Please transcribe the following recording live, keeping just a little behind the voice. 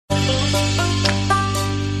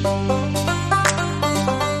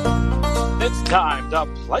time to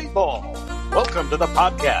play ball. Welcome to the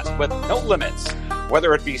podcast with no limits.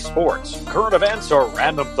 Whether it be sports, current events, or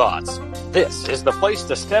random thoughts, this is the place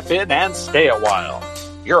to step in and stay a while.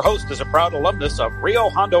 Your host is a proud alumnus of Rio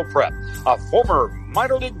Hondo Prep, a former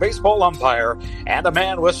minor league baseball umpire, and a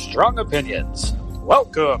man with strong opinions.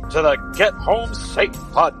 Welcome to the Get Home Safe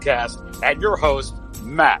podcast and your host,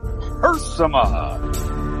 Matt Hersema.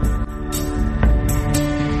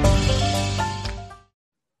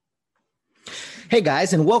 Hey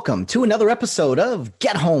guys, and welcome to another episode of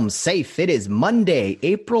Get Home Safe. It is Monday,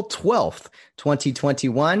 April 12th,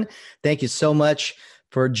 2021. Thank you so much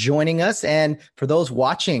for joining us. And for those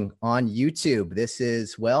watching on YouTube, this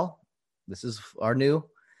is our new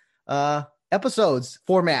episodes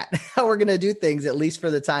format, how we're going to do things, at least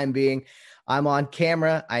for the time being. I'm on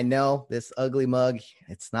camera. I know this ugly mug,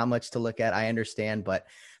 it's not much to look at. I understand. But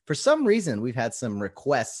for some reason, we've had some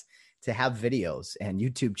requests to have videos and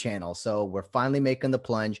YouTube channels. So we're finally making the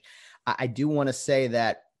plunge. I do want to say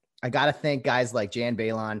that I got to thank guys like Jan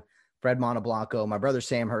Balon, Fred Monteblanco, my brother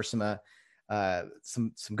Sam Hersema,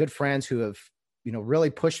 some good friends who have, really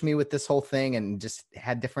pushed me with this whole thing and just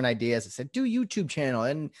had different ideas. I said, do YouTube channel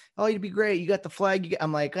and, oh, you'd be great. You got the flag.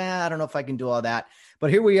 I'm like, I don't know if I can do all that, but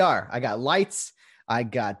here we are. I got lights. I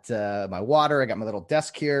got my water. I got my little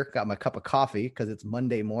desk here, got my cup of coffee because it's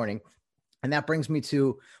Monday morning. And that brings me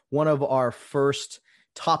to one of our first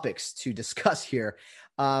topics to discuss here.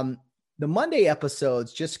 The Monday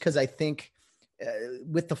episodes, just because I think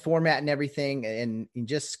with the format and everything and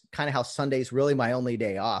just kind of how Sunday's really my only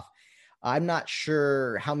day off, I'm not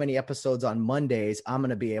sure how many episodes on Mondays I'm going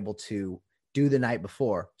to be able to do the night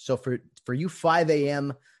before. So for you 5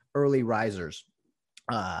 a.m. early risers,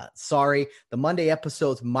 sorry, the Monday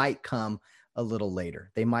episodes might come a little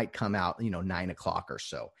later. They might come out, 9 o'clock or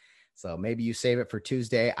so. So maybe you save it for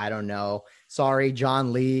Tuesday. I don't know. Sorry,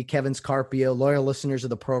 John Lee, Kevin Scarpio, loyal listeners of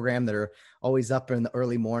the program that are always up in the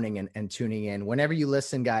early morning and tuning in. Whenever you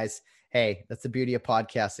listen, guys, hey, that's the beauty of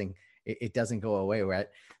podcasting. It doesn't go away, right?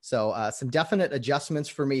 So some definite adjustments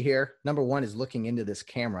for me here. Number one is looking into this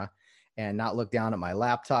camera and not look down at my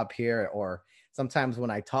laptop here. Or sometimes when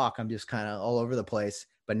I talk, I'm just kind of all over the place.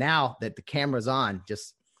 But now that the camera's on,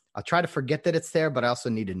 I'll try to forget that it's there, but I also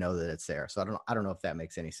need to know that it's there. So I don't know if that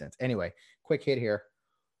makes any sense. Anyway, quick hit here.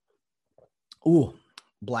 Ooh,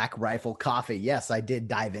 Black Rifle Coffee. Yes, I did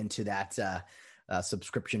dive into that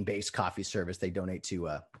subscription-based coffee service they donate to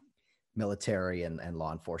military and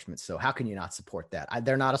law enforcement. So how can you not support that?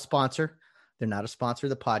 They're not a sponsor. They're not a sponsor of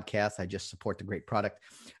the podcast. I just support the great product.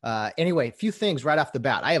 Anyway, a few things right off the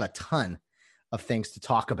bat. I have a ton of things to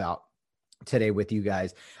talk about today with you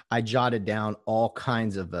guys. I jotted down all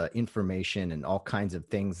kinds of information and all kinds of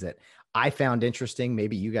things that I found interesting.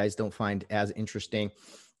 Maybe you guys don't find as interesting.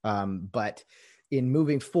 But in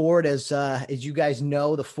moving forward, as you guys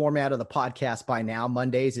know, the format of the podcast by now,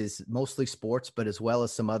 Mondays is mostly sports, but as well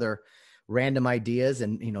as some other random ideas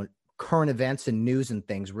and, current events and news and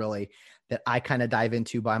things really that I kind of dive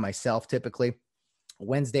into by myself. Typically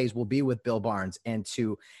Wednesdays will be with Bill Barnes, and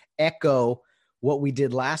to echo what we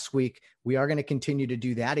did last week, we are going to continue to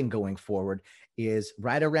do that. And going forward is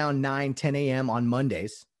right around 9-10 a.m. on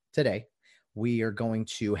Mondays today, we are going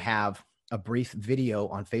to have a brief video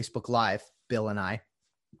on Facebook Live, Bill and I,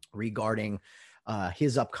 regarding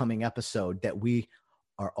his upcoming episode that we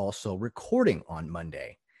are also recording on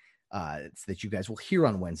Monday. It's that you guys will hear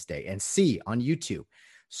on Wednesday and see on YouTube.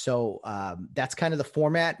 So that's kind of the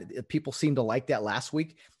format. People seem to like that last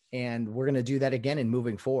week. And we're going to do that again and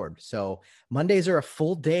moving forward. So Mondays are a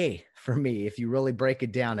full day for me. If you really break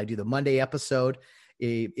it down, I do the Monday episode,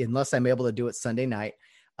 unless I'm able to do it Sunday night.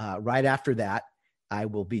 Right after that, I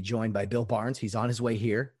will be joined by Bill Barnes. He's on his way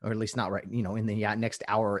here, or at least not right, in the next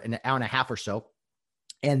hour, an hour and a half or so.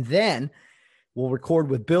 And then we'll record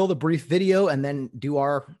with Bill the brief video and then do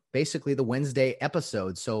basically the Wednesday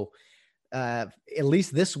episode. So at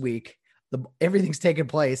least this week, everything's taking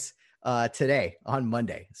place today on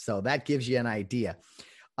Monday. So that gives you an idea.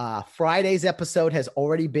 Friday's episode has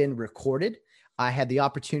already been recorded. I had the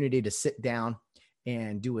opportunity to sit down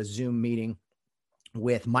and do a Zoom meeting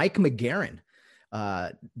with Mike McGarren,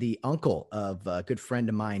 the uncle of a good friend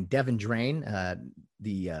of mine, Devin Drain,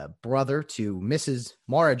 the brother to Mrs.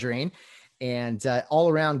 Mara Drain, and all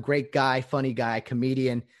around great guy, funny guy,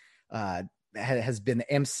 comedian, has been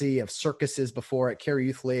the MC of circuses before at Cary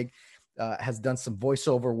Youth League, has done some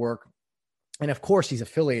voiceover work. And of course, he's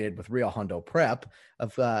affiliated with Rio Hondo Prep.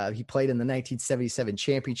 He played in the 1977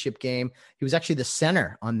 championship game. He was actually the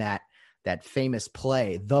center on that famous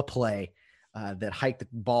play, that hiked the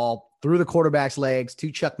ball through the quarterback's legs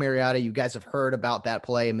to Chuck Mariota. You guys have heard about that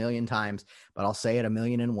play a million times, but I'll say it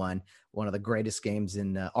 1,000,001. one of the greatest games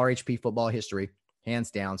in RHP football history,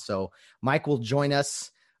 hands down. So Mike will join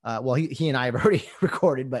us. Well, he and I have already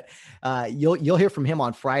recorded, but you'll hear from him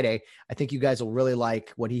on Friday. I think you guys will really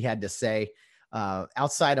like what he had to say.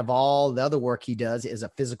 Outside of all the other work he does as a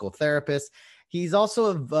physical therapist, he's also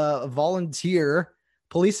a volunteer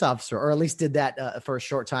police officer, or at least did that for a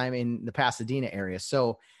short time in the Pasadena area.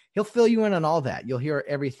 So he'll fill you in on all that. You'll hear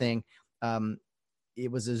everything. It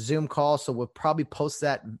was a Zoom call, so we'll probably post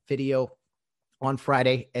that video on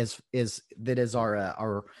Friday as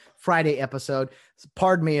our Friday episode.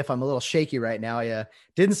 Pardon me if I'm a little shaky right now. I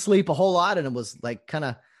didn't sleep a whole lot, and it was like kind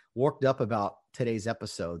of worked up about today's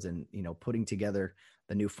episodes and, putting together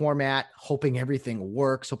the new format, hoping everything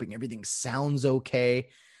works, hoping everything sounds okay.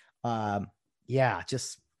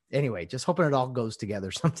 Just hoping it all goes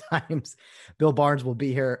together sometimes. Bill Barnes will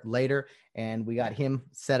be here later, and we got him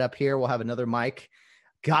set up here. We'll have another mic,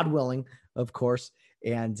 God willing, of course.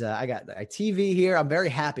 And I got a TV here. I'm very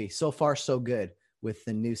happy. So far, so good with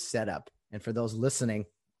the new setup. And for those listening,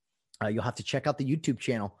 you'll have to check out the YouTube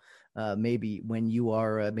channel. Maybe when you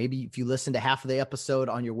are, maybe if you listen to half of the episode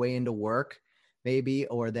on your way into work, maybe,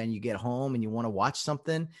 or then you get home and you want to watch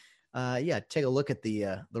something. Take a look at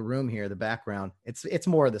the room here, the background. It's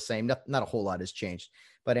more of the same. Not a whole lot has changed.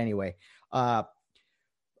 But anyway, off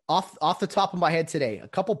the top of my head today, a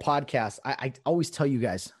couple podcasts. I always tell you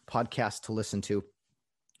guys podcasts to listen to,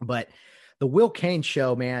 but the Will Cain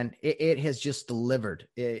show, man, it has just delivered.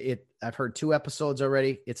 I've heard 2 episodes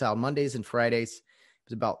already. It's out Mondays and Fridays.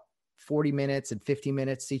 It's about 40 minutes and 50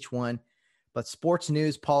 minutes each one. But sports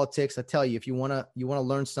news, politics, I tell you, if you want to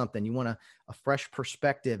learn something, you want a fresh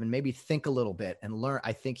perspective and maybe think a little bit and learn.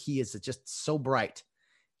 I think he is just so bright.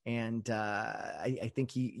 And I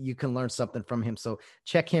think you can learn something from him. So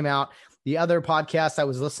check him out. The other podcast I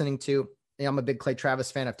was listening to, I'm a big Clay Travis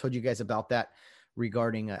fan. I've told you guys about that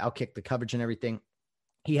regarding Outkick the coverage and everything.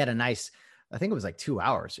 He had a nice, I think it was like 2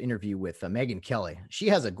 hours interview with Megyn Kelly. She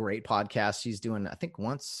has a great podcast. She's doing, I think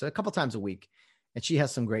a couple times a week. And she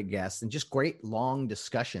has some great guests and just great long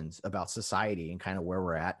discussions about society and kind of where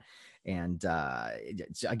we're at. And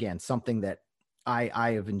again, something that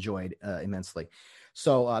I have enjoyed immensely.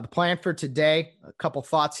 So the plan for today, a couple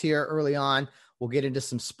thoughts here early on. We'll get into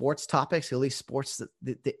some sports topics, at least sports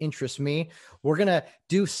that interest me. We're going to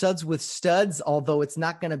do Suds with Studs, although it's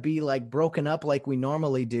not going to be like broken up like we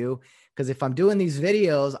normally do. Because if I'm doing these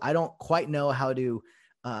videos, I don't quite know how to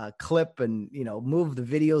clip and, move the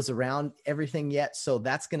videos around everything yet. So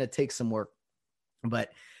that's going to take some work, but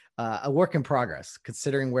a work in progress,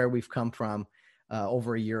 considering where we've come from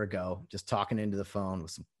over a year ago, just talking into the phone with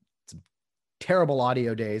some terrible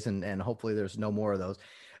audio days. And hopefully there's no more of those.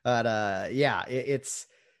 But it's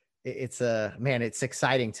it's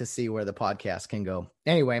exciting to see where the podcast can go.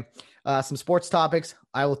 Anyway, some sports topics.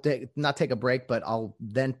 I will not take a break, but I'll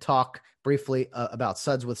then talk briefly about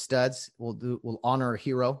Suds with Studs. We'll honor a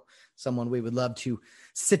hero, someone we would love to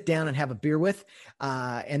sit down and have a beer with.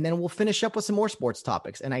 And then we'll finish up with some more sports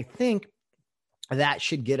topics. And I think that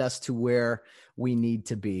should get us to where we need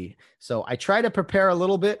to be. So I try to prepare a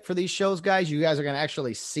little bit for these shows, guys. You guys are going to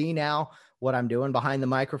actually see now what I'm doing behind the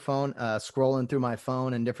microphone, scrolling through my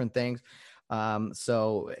phone and different things.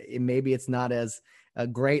 So maybe it's not as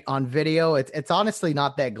great on video. It's honestly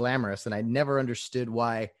not that glamorous. And I never understood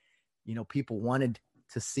why, people wanted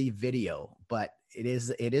to see video, but it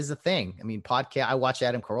is a thing. I mean, podcast, I watch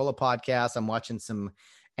Adam Carolla podcasts. I'm watching some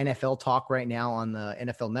NFL talk right now on the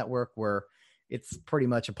NFL Network, where it's pretty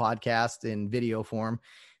much a podcast in video form.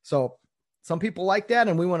 So some people like that,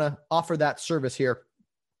 and we want to offer that service here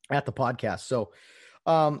at the podcast. So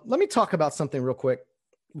let me talk about something real quick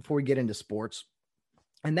before we get into sports.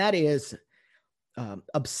 And that is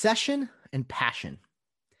obsession and passion.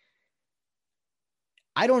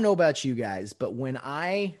 I don't know about you guys, but when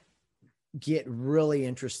I get really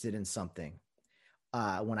interested in something,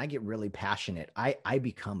 when I get really passionate, I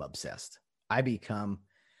become obsessed. I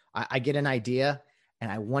get an idea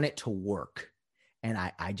and I want it to work. And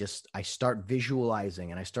I start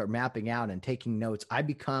visualizing and I start mapping out and taking notes. I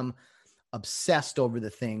become obsessed over the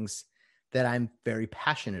things that I'm very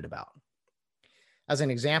passionate about. As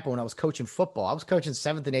an example, when I was coaching football, I was coaching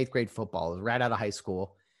 7th and 8th grade football. I was right out of high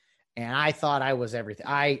school. And I thought I was everything.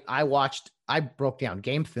 I broke down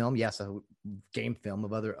game film. Yes, a game film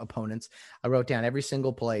of other opponents. I wrote down every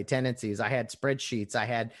single play, tendencies. I had spreadsheets. I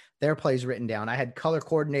had their plays written down. I had color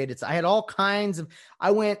coordinated. I had all kinds of,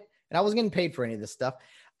 and I wasn't getting paid for any of this stuff.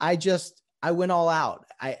 I went all out.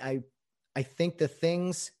 I think the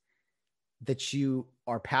things that you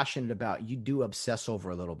are passionate about, you do obsess over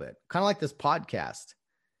a little bit. Kind of like this podcast.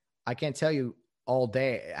 I can't tell you all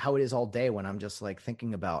day how it is all day when I'm just like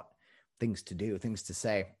thinking about things to do, things to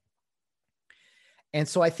say. And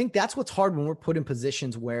so I think that's what's hard when we're put in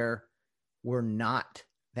positions where we're not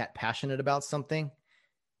that passionate about something,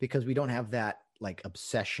 because we don't have that like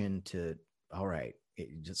obsession to, all right,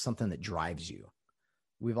 it's just something that drives you.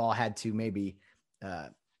 We've all had to maybe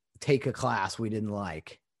take a class we didn't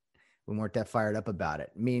like. We weren't that fired up about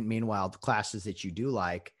it. Meanwhile, the classes that you do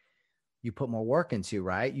like, you put more work into,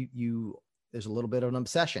 right? There's a little bit of an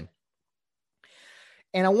obsession.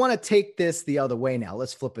 And I want to take this the other way now.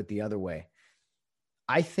 Let's flip it the other way.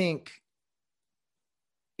 I think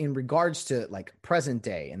in regards to like present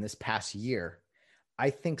day and this past year, I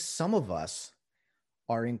think some of us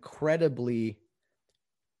are incredibly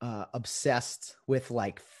obsessed with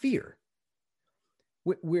like fear.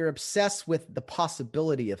 We're obsessed with the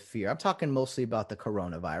possibility of fear. I'm talking mostly about the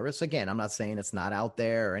coronavirus. Again, I'm not saying it's not out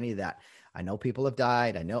there or any of that. I know people have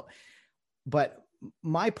died. I know, but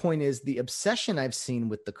my point is the obsession I've seen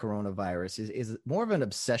with the coronavirus is more of an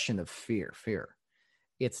obsession of fear.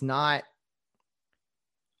 It's not,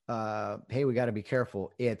 hey, we got to be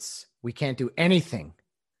careful. It's, we can't do anything.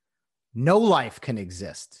 No life can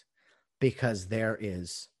exist because there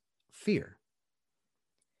is fear.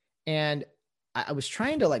 And I was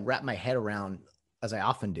trying to like wrap my head around, as I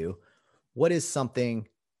often do, what is something,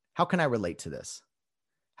 how can I relate to this?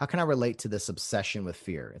 How can I relate to this obsession with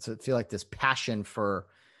fear? I feel like this passion for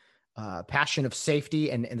passion of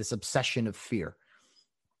safety and this obsession of fear.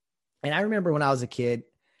 And I remember when I was a kid,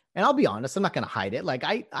 and I'll be honest, I'm not going to hide it. Like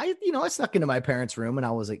I snuck into my parents' room when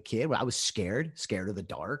I was a kid. I was scared of the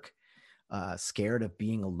dark, scared of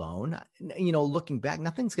being alone. Looking back,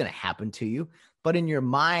 nothing's going to happen to you, but in your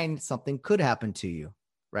mind, something could happen to you,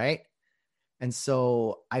 right? And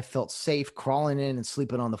so I felt safe crawling in and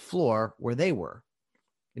sleeping on the floor where they were.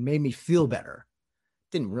 It made me feel better.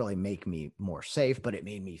 Didn't really make me more safe, but it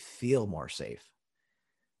made me feel more safe,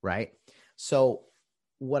 right? So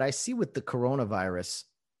what I see with the coronavirus,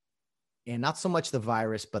 and not so much the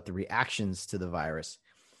virus, but the reactions to the virus,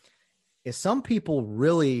 is some people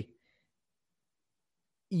really,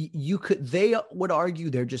 they would argue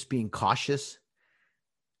they're just being cautious,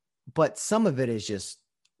 but some of it is just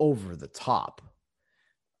over the top.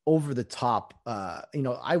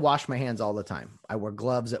 I wash my hands all the time. I wear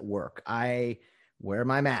gloves at work. I wear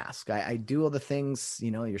my mask. I do all the things,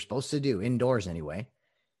 you're supposed to do indoors anyway.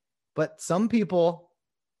 But some people,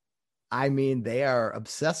 they are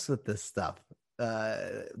obsessed with this stuff,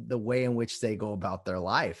 the way in which they go about their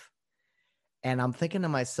life. And I'm thinking to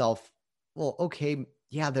myself, well, okay,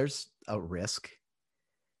 yeah, there's a risk,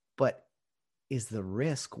 but is the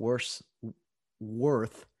risk worth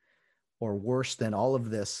or worse than all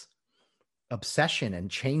of this obsession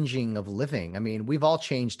and changing of living? We've all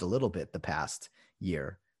changed a little bit the past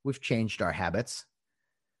year. We've changed our habits.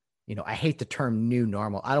 I hate the term new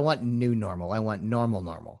normal. I don't want new normal. I want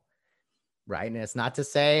normal, right? And it's not to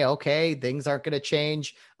say, okay, things aren't going to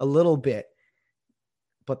change a little bit,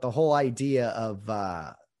 but the whole idea of,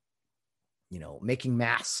 making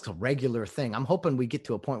masks a regular thing, I'm hoping we get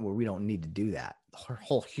to a point where we don't need to do that. The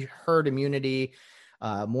whole herd immunity,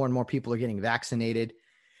 more and more people are getting vaccinated.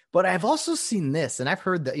 But I've also seen this, and I've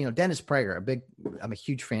heard that, Dennis Prager, I'm a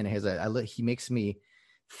huge fan of his. He makes me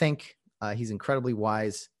think. He's incredibly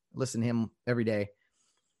wise. Listen to him every day.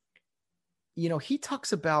 He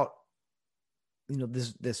talks about,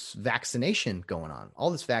 this vaccination going on, all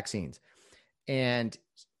this vaccines. And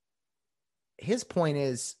his point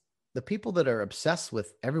is the people that are obsessed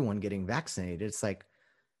with everyone getting vaccinated, it's like,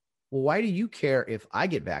 well, why do you care if I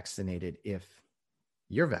get vaccinated if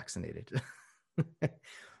you're vaccinated?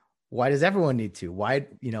 Why does everyone need to? Why,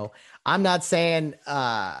 I'm not saying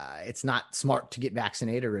it's not smart to get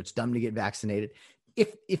vaccinated or it's dumb to get vaccinated.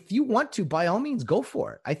 If you want to, by all means, go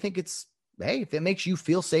for it. I think it's, hey, if it makes you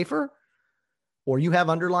feel safer or you have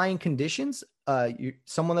underlying conditions,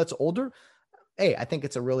 someone that's older, hey, I think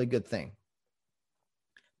it's a really good thing.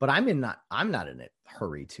 But I'm not in a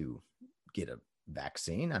hurry to get a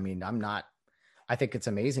vaccine. I think it's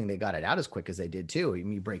amazing they got it out as quick as they did too.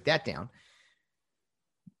 You break that down.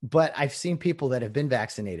 But I've seen people that have been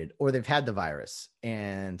vaccinated or they've had the virus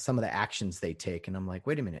and some of the actions they take. And I'm like,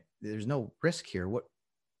 wait a minute, there's no risk here.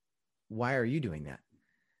 Why are you doing that?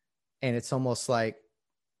 And it's almost like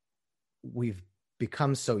we've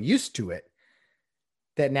become so used to it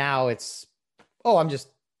that now it's, oh, I'm just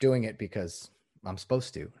doing it because I'm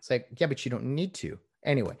supposed to. It's like, yeah, but you don't need to.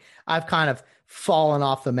 Anyway, I've kind of fallen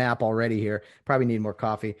off the map already here. Probably need more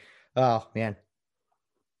coffee. Oh, man.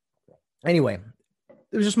 Anyway,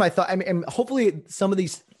 it was just my thought. And hopefully some of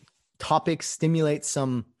these topics stimulate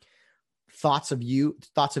some thoughts of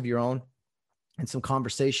your own, and some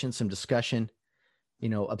conversation, some discussion.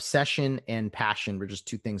 obsession and passion were just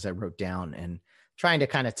two things I wrote down, and trying to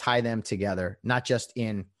kind of tie them together, not just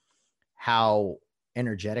in how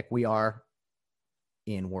energetic we are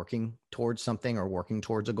in working towards something or working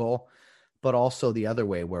towards a goal, but also the other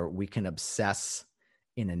way where we can obsess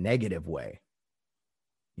in a negative way.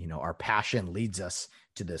 Our passion leads us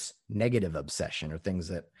to this negative obsession or things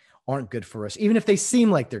that aren't good for us, even if they seem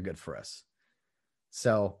like they're good for us.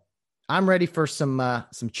 So I'm ready for some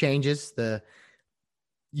changes. The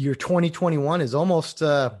year 2021 is almost,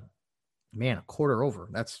 a quarter over.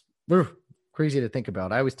 That's crazy to think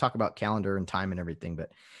about. I always talk about calendar and time and everything,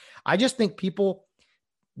 but I just think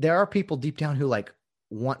there are people deep down who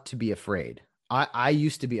want to be afraid. I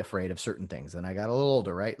used to be afraid of certain things, and I got a little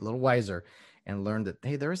older, right? A little wiser, and learned that,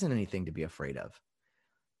 hey, there isn't anything to be afraid of.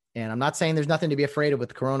 And I'm not saying there's nothing to be afraid of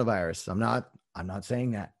with coronavirus. I'm not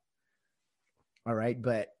saying that. All right.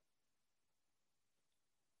 But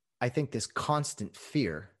I think this constant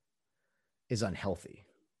fear is unhealthy,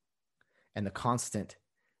 and the constant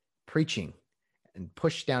preaching and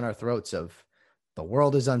push down our throats of the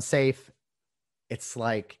world is unsafe. It's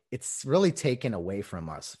like, it's really taken away from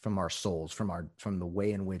us, from our souls, from the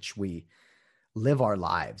way in which we live our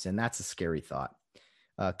lives. And that's a scary thought.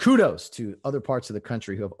 Kudos to other parts of the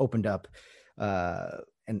country who have opened up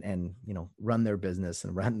and run their business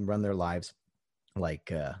and run their lives. I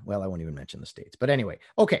won't even mention the States, but anyway,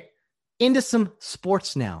 okay. Into some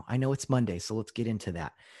sports now. I know it's Monday, so let's get into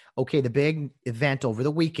that. Okay. The big event over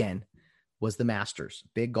the weekend was the Masters,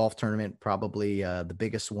 big golf tournament, probably the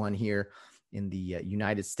biggest one here in the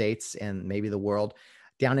United States and maybe the world,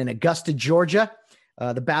 down in Augusta, Georgia.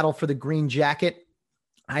 The battle for the green jacket.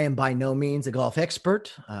 I am by no means a golf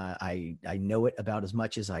expert. I know it about as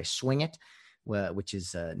much as I swing it, which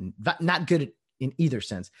is not good in either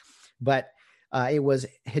sense. But it was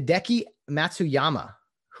Hideki Matsuyama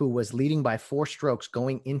who was leading by 4 strokes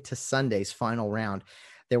going into Sunday's final round.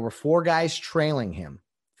 There were 4 guys trailing him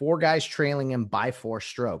by 4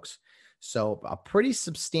 strokes. So a pretty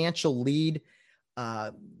substantial lead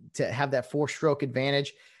to have that 4-stroke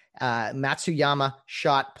advantage. Matsuyama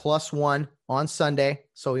shot +1 on Sunday,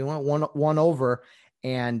 so he went one over.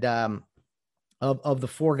 And of the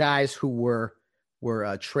 4 guys who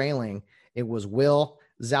were trailing, it was Will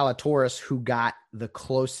Zalatoris who got the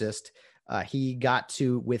closest. He got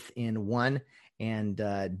to within 1 and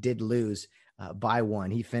did lose by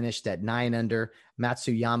 1. He finished at 9 under.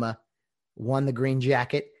 Matsuyama won the green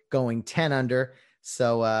jacket, going 10 under.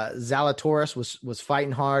 So Zalatoris was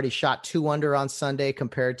fighting hard. He shot 2 under on Sunday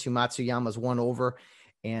compared to Matsuyama's 1 over,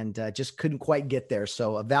 and just couldn't quite get there.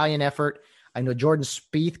 So a valiant effort. I know Jordan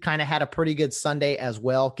Spieth kind of had a pretty good Sunday as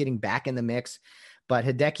well, getting back in the mix. But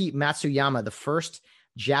Hideki Matsuyama, the first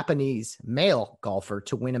Japanese male golfer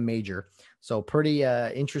to win a major. So pretty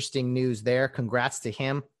interesting news there. Congrats to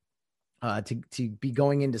him. To be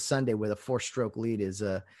going into Sunday with a 4-stroke lead is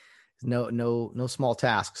no small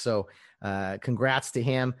task. So congrats to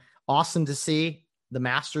him. Awesome to see the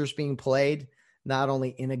Masters being played, not only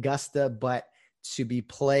in Augusta, but to be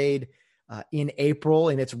played in April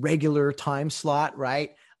in its regular time slot,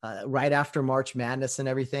 right? Right after March Madness and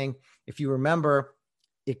everything. If you remember,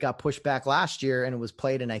 it got pushed back last year and it was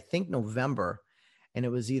played in, I think, November. And it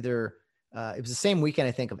was it was the same weekend,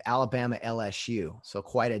 I think, of Alabama LSU. So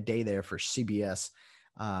quite a day there for CBS.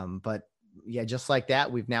 But yeah, just like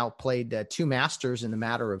that, we've now played 2 Masters in the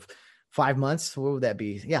matter of 5 months. What would that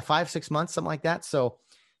be? Yeah, 5-6 months, something like that. So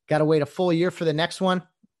got to wait a full year for the next one.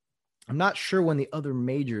 I'm not sure when the other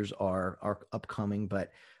majors are upcoming,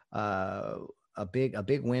 but a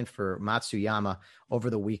big win for Matsuyama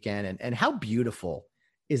over the weekend. And how beautiful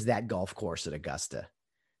is that golf course at Augusta?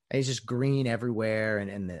 And it's just green everywhere.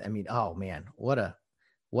 And I mean, oh man, what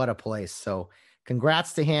a place. So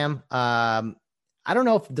congrats to him. I don't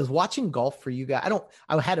know if does watching golf for you guys.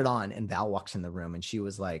 I had it on and Val walks in the room and she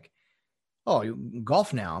was like, "Oh, you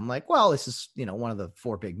golf now?" I'm like, "Well, this is, one of the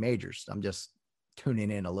 4 big majors. I'm just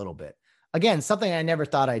tuning in a little bit." Again, something I never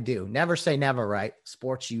thought I'd do. Never say never, right?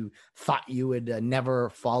 Sports you thought you would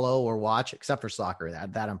never follow or watch, except for soccer.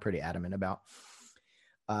 That I'm pretty adamant about.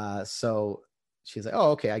 So she's like,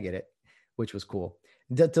 "Oh, okay, I get it," which was cool.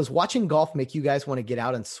 Does watching golf make you guys want to get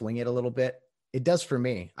out and swing it a little bit? It does for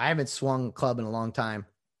me. I haven't swung a club in a long time.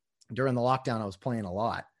 During the lockdown, I was playing a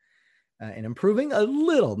lot and improving a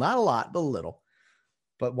little, not a lot, but a little.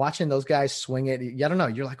 But watching those guys swing it, I don't know.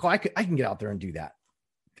 You're like, "Oh, I can get out there and do that."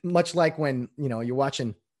 Much like when, you're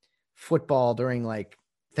watching football during like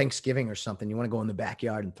Thanksgiving or something, you want to go in the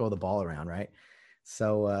backyard and throw the ball around, right?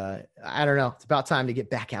 So I don't know. It's about time to get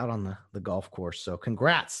back out on the golf course. So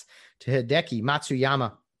congrats to Hideki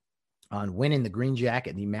Matsuyama on winning the green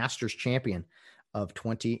jacket, the Masters champion of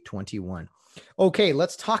 2021. Okay,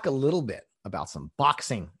 let's talk a little bit about some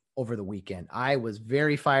boxing over the weekend. I was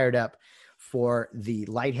very fired up for the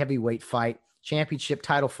light heavyweight fight, championship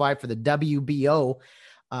title fight for the WBO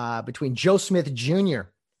between Joe Smith Jr.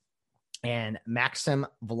 and Maxim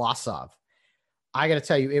Vlasov. I got to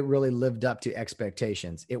tell you, it really lived up to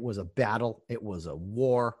expectations. It was a battle. It was a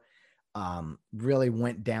war. Really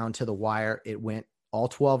went down to the wire. It went all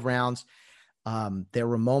 12 rounds. There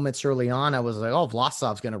were moments early on, I was like, oh,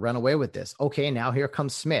 Vlasov's going to run away with this. Okay, now here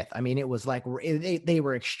comes Smith. I mean, it was like they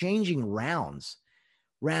were exchanging rounds.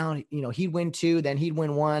 He'd win 2, then he'd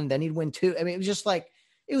win 1, then he'd win 2. I mean, it was just like,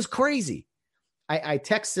 it was crazy. I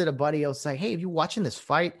texted a buddy. I was like, hey, are you watching this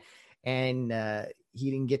fight? And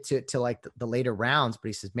he didn't get to like the later rounds, but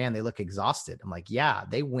he says, man, they look exhausted. I'm like, yeah,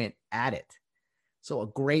 they went at it. So a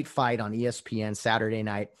great fight on ESPN Saturday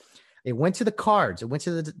night. It went to the cards. It went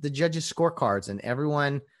to the judges' scorecards, and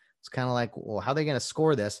everyone was kind of like, well, how are they going to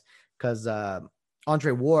score this? Because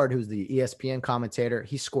Andre Ward, who's the ESPN commentator,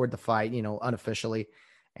 he scored the fight, unofficially,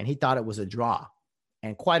 and he thought it was a draw.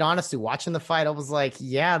 And quite honestly, watching the fight, I was like,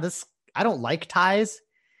 yeah, I don't like ties.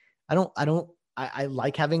 I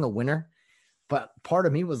like having a winner, but part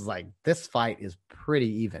of me was like, this fight is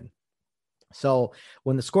pretty even. So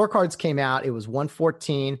when the scorecards came out, it was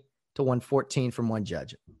 114 to 114 from one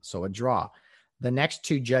judge. So a draw. The next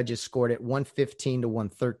 2 judges scored it 115 to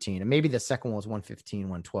 113. And maybe the second one was 115,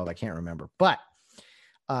 112. I can't remember. But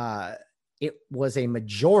it was a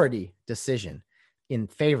majority decision in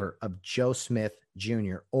favor of Joe Smith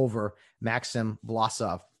Jr. over Maxim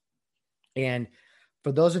Vlasov. And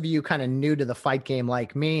for those of you kind of new to the fight game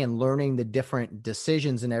like me and learning the different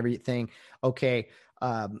decisions and everything, okay,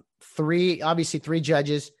 3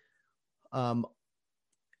 judges,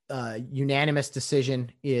 unanimous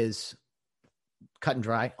decision is cut and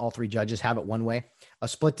dry. All 3 judges have it one way. A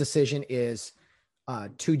split decision is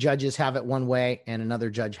 2 judges have it one way and another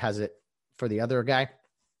judge has it for the other guy.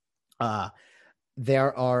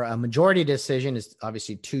 There are a majority decision is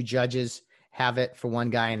obviously 2 judges have it for one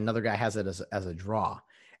guy and another guy has it as a draw.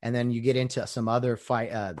 And then you get into some other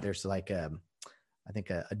fight. There's like I think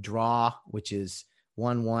a draw, which is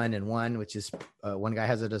 1-1-1, which is one guy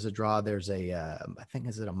has it as a draw. There's I think,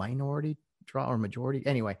 is it a minority draw or majority?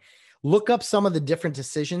 Anyway, look up some of the different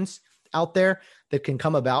decisions out there that can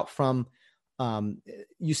come about from,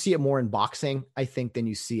 you see it more in boxing, I think, than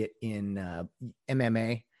you see it in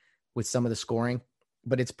MMA with some of the scoring,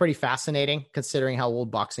 but it's pretty fascinating considering how old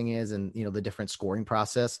boxing is and, the different scoring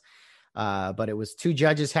process. But it was 2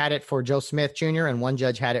 judges had it for Joe Smith Jr. and 1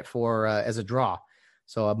 judge had it for as a draw.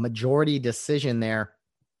 So a majority decision there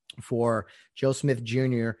for Joe Smith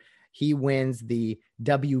Jr. He wins the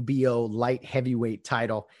WBO light heavyweight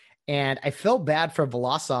title. And I felt bad for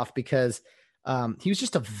Vlasov because he was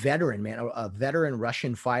just a veteran, man, a veteran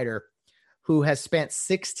Russian fighter who has spent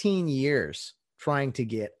 16 years trying to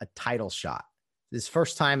get a title shot. His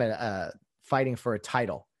first time at fighting for a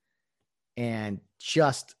title and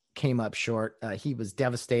just came up short. He was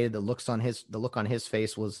devastated. The look on his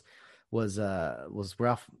face was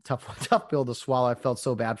rough, tough pill to swallow. I felt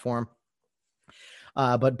so bad for him.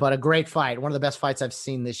 But a great fight. One of the best fights I've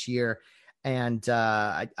seen this year. And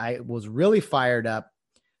I was really fired up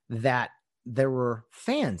that there were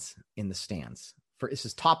fans in the stands this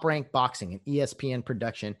is Top Rank Boxing, an ESPN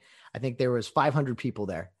production. I think there was 500 people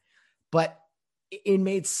there, but it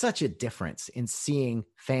made such a difference in seeing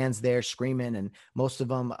fans there screaming, and most of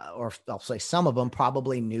them, or I'll say some of them,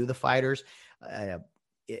 probably knew the fighters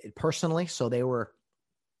personally. So they were,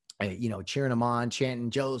 cheering them on,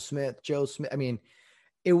 chanting Joe Smith. I mean,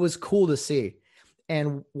 it was cool to see.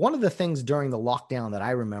 And one of the things during the lockdown that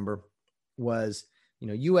I remember was,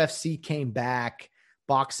 UFC came back,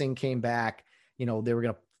 boxing came back, they were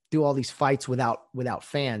going to do all these fights without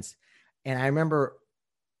fans. And I remember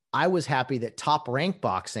I was happy that Top Rank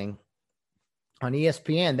Boxing on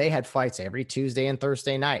ESPN, they had fights every Tuesday and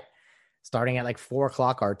Thursday night, starting at like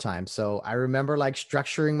 4:00 our time. So I remember like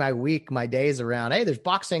structuring my days around, hey, there's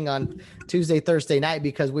boxing on Tuesday, Thursday night,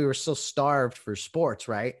 because we were so starved for sports.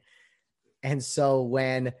 Right. And so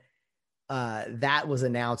when that was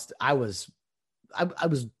announced, I was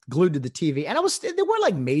glued to the TV, and there weren't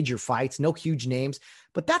like major fights, no huge names,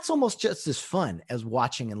 but that's almost just as fun as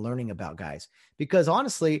watching and learning about guys, because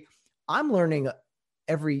honestly, I'm learning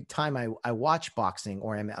every time I watch boxing,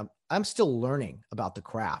 or I'm still learning about the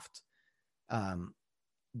craft,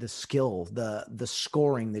 the skill, the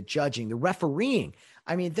scoring, the judging, the refereeing.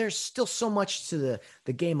 I mean, there's still so much to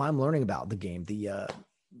the game I'm learning about, the game, the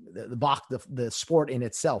sport in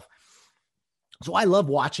itself. So I love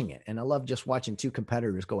watching it, and I love just watching 2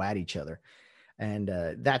 competitors go at each other. And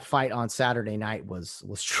that fight on Saturday night was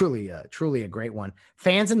truly a great one.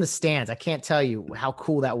 Fans in the stands, I can't tell you how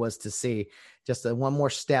cool that was to see. Just one more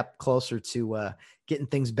step closer to getting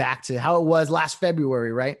things back to how it was last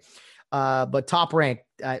February, right? But Top Rank,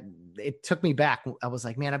 it took me back. I was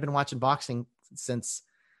like, man, I've been watching boxing since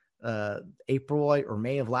April or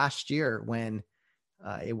May of last year when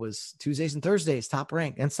it was Tuesdays and Thursdays, Top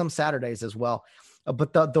Rank, and some Saturdays as well.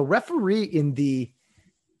 But the referee in the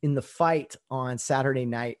fight on Saturday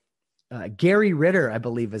night, Gary Ritter, I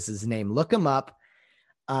believe is his name. Look him up.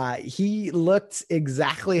 He looked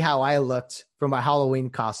exactly how I looked for my Halloween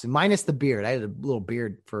costume, minus the beard. I had a little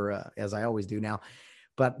beard for, as I always do now.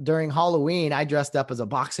 But during Halloween, I dressed up as a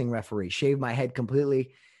boxing referee, shaved my head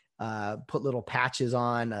completely, put little patches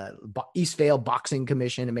on, Eastvale Boxing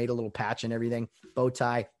Commission, and made a little patch and everything, bow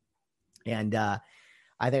tie. And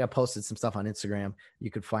I think I posted some stuff on Instagram.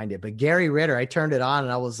 You could find it. But Gary Ritter, I turned it on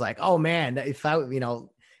and I was like, oh man, if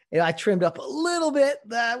I trimmed up a little bit,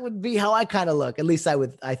 that would be how I kind of look. At least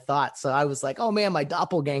I thought. So I was like, oh man, my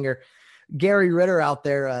doppelganger, Gary Ritter out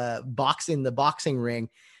there boxing the boxing ring.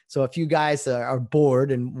 So if you guys are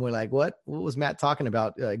bored and we're like, what was Matt talking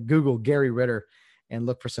about? Google Gary Ritter and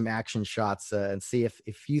look for some action shots and see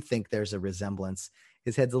if you think there's a resemblance.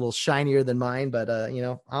 His head's a little shinier than mine, but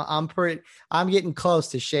I'm getting close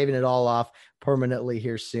to shaving it all off permanently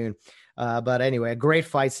here soon. But anyway, a great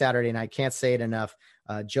fight Saturday night. Can't say it enough.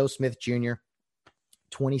 Joe Smith Jr.,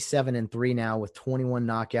 27-3 now with 21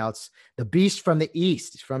 knockouts. The Beast from the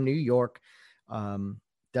East. He's from New York.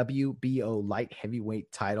 WBO light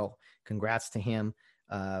heavyweight title. Congrats to him.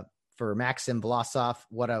 For Maxim Vlasov,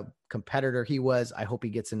 what a competitor he was. I hope he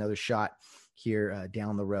gets another shot here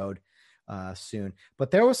down the road soon.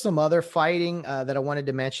 But there was some other fighting that I wanted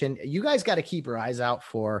to mention. You guys got to keep your eyes out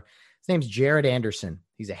for. His name's Jared Anderson.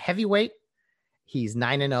 He's a heavyweight. He's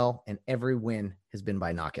 9-0, and every win has been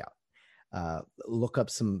by knockout. Look up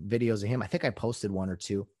some videos of him. I think I posted one or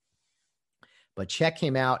two. But check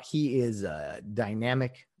him out. He is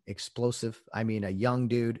dynamic, explosive. I mean, a young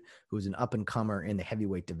dude who's an up-and-comer in the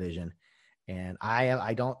heavyweight division. And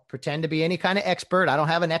I don't pretend to be any kind of expert. I don't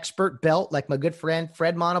have an expert belt like my good friend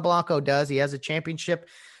Fred Montablanco does. He has a championship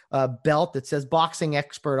belt that says boxing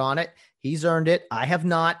expert on it. He's earned it. I have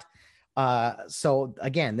not. So,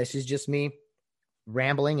 again, this is just me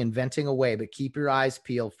rambling and venting away, but keep your eyes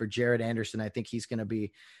peeled for Jared Anderson. I think he's going to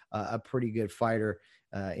be a pretty good fighter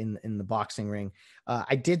in the boxing ring.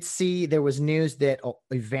 I did see there was news that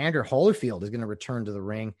Evander Holyfield is going to return to the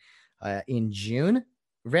ring in June.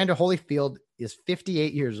 Evander Holyfield is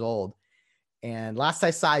 58 years old. And last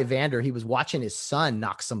I saw Evander, he was watching his son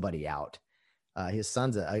knock somebody out. His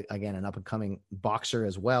son's, again, an up-and-coming boxer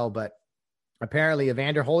as well. But apparently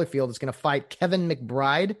Evander Holyfield is going to fight Kevin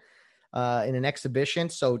McBride in an exhibition.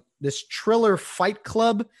 So this Triller Fight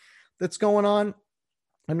Club that's going on, I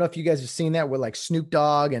don't know if you guys have seen that, with like Snoop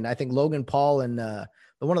Dogg and I think Logan Paul and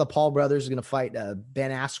one of the Paul brothers is going to fight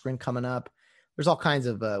Ben Askren coming up. There's all kinds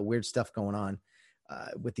of weird stuff going on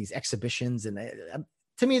with these exhibitions. And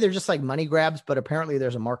to me, they're just like money grabs, but apparently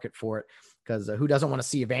there's a market for it because who doesn't want to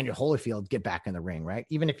see Evander Holyfield get back in the ring, right?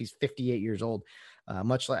 Even if he's 58 years old,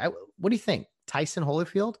 much like, what do you think? Tyson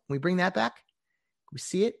Holyfield? Can we bring that back? Can we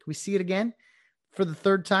see it? Can we see it again for the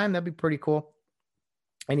third time? That'd be pretty cool.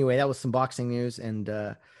 Anyway, that was some boxing news. And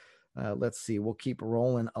let's see, we'll keep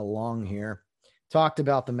rolling along here. Talked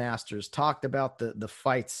about the Masters, talked about the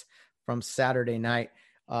fights from Saturday night.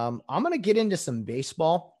 I'm going to get into some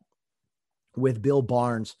baseball with Bill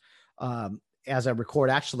Barnes as I record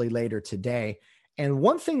actually later today. And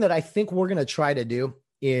one thing that I think we're going to try to do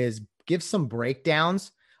is give some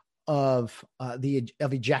breakdowns of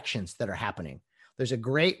ejections that are happening. There's a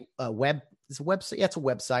great website. Yeah, it's a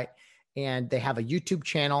website, and they have a YouTube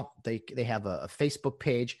channel. They have a Facebook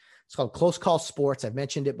page. It's called Close Call Sports. I've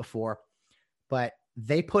mentioned it before, but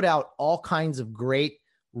they put out all kinds of great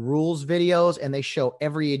rules videos, and they show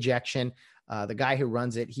every ejection. The guy who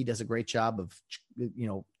runs it, he does a great job of,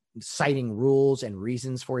 citing rules and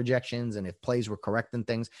reasons for ejections and if plays were correct and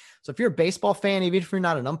things. So if you're a baseball fan, even if you're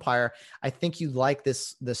not an umpire, I think you'd like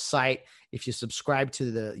this site. If you subscribe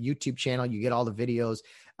to the YouTube channel, you get all the videos.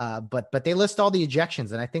 But they list all the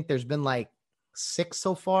ejections, and I think there's been like 6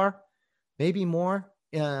 so far, maybe more,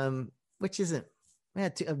 which isn't,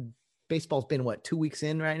 baseball's been 2 weeks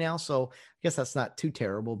in right now. So I guess that's not too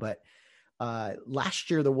terrible, but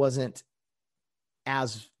last year there wasn't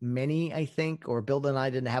as many, I think, or Bill and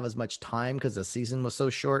I didn't have as much time because the season was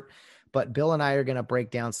so short. But Bill and I are going to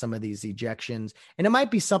break down some of these ejections, and it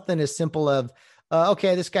might be something as simple of,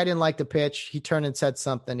 okay, this guy didn't like the pitch. He turned and said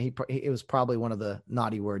something. It was probably one of the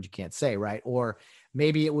naughty words you can't say, right? Or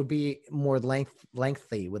Maybe it would be more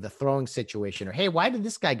lengthy with a throwing situation, or, hey, why did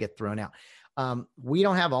this guy get thrown out? We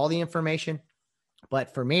don't have all the information,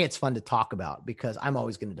 but for me, it's fun to talk about because I'm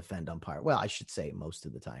always going to defend umpire. Well, I should say most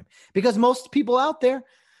of the time, because most people out there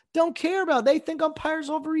don't care about it. They think umpires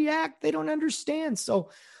overreact. They don't understand.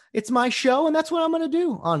 So it's my show, and that's what I'm going to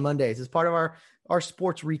do on Mondays as part of our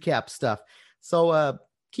sports recap stuff. So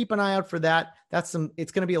keep an eye out for that. It's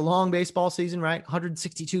going to be a long baseball season, right?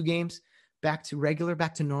 162 games, back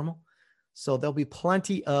to normal. So there'll be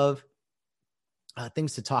plenty of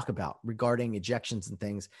things to talk about regarding ejections and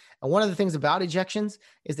things. And one of the things about ejections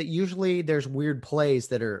is that usually there's weird plays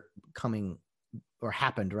that are coming or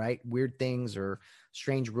happened, right? Weird things or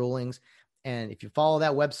strange rulings. And if you follow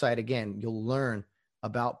that website, again, you'll learn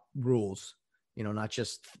about rules, not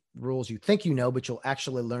just rules you think you know, but you'll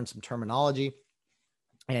actually learn some terminology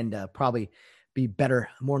and probably be better,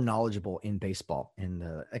 more knowledgeable in baseball. And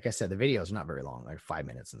like I said, the video is not very long, like 5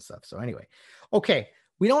 minutes and stuff. So anyway, okay.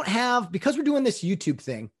 We don't have, because we're doing this YouTube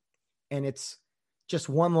thing and it's just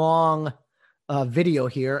one long video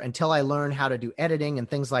here until I learn how to do editing and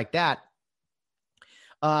things like that.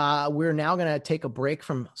 We're now going to take a break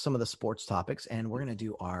from some of the sports topics, and we're going to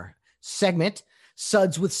do our segment,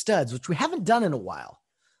 Suds with Studs, which we haven't done in a while.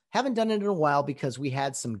 Haven't done it in a while because we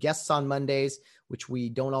had some guests on Mondays, which we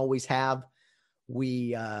don't always have.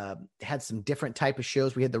 We had some different type of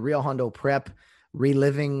shows. We had the Rio Hondo Prep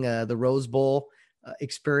reliving the Rose Bowl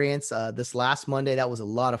experience this last Monday. That was a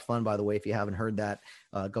lot of fun, by the way. If you haven't heard that,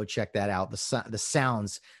 go check that out. The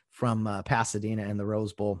sounds from Pasadena and the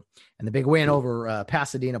Rose Bowl and the big win over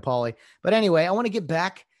Pasadena Poly. But anyway, I want to get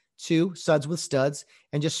back to Suds with Studs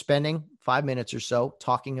and just spending 5 minutes or so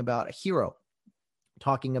talking about a hero,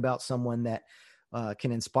 talking about someone that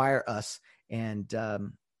can inspire us and,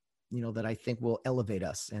 that I think will elevate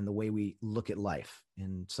us and the way we look at life,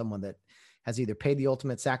 and someone that has either paid the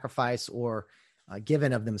ultimate sacrifice or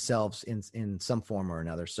given of themselves in some form or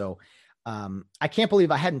another. So I can't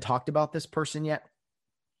believe I hadn't talked about this person yet.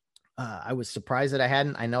 I was surprised that I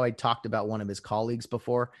hadn't. I know I talked about one of his colleagues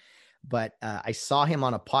before, but I saw him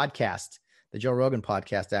on a podcast, the Joe Rogan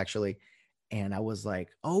podcast, actually. And I was like,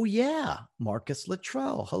 oh yeah, Marcus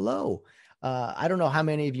Luttrell. Hello. I don't know how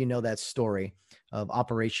many of you know that story of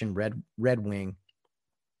Operation Red Wing.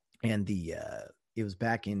 And it was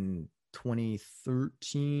back in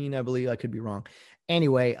 2013, I believe. I could be wrong.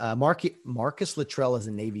 Anyway, Marcus Luttrell is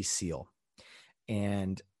a Navy SEAL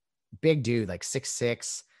and big dude, like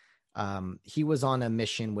 6'6". He was on a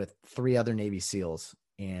mission with 3 other Navy SEALs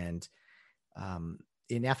and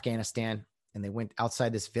in Afghanistan, and they went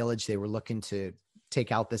outside this village. They were looking to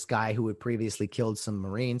take out this guy who had previously killed some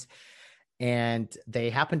Marines, and they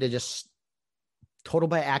happened to just total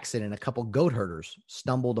by accident, a couple goat herders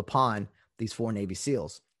stumbled upon these 4 Navy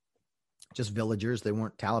SEALs, just villagers. They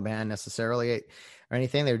weren't Taliban necessarily or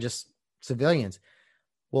anything. They were just civilians.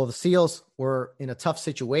 Well, the SEALs were in a tough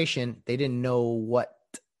situation. They didn't know what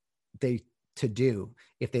to do.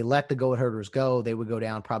 If they let the goat herders go, they would go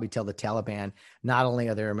down, probably tell the Taliban, not only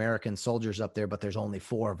are there American soldiers up there, but there's only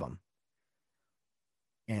 4 of them.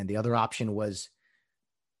 And the other option was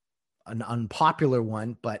an unpopular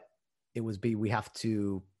one, but it was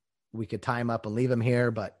we could tie them up and leave them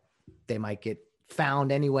here, but they might get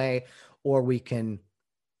found anyway, or we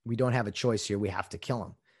don't have a choice here. We have to kill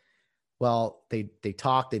them. Well, they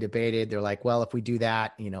talked, they debated. They're like, well, if we do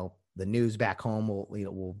that, the news back home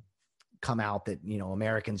will come out that,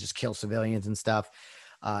 Americans just kill civilians and stuff,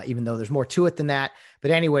 even though there's more to it than that.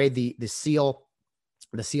 But anyway, the SEAL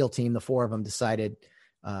team, the 4 of them decided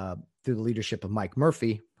through the leadership of Mike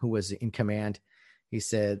Murphy, who was in command, he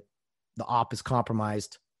said, the op is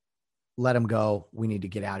compromised. Let him go. We need to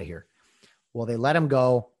get out of here. Well, they let him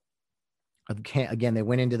go. Again, they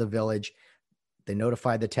went into the village. They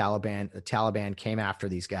notified the Taliban. The Taliban came after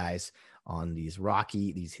these guys on these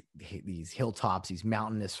rocky, these hilltops, these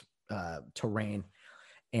mountainous terrain.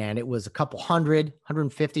 And it was a couple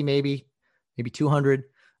 150, maybe 200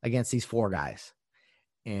 against these 4 guys.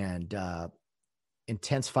 And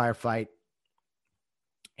intense firefight.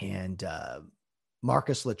 And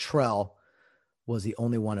Marcus Luttrell was the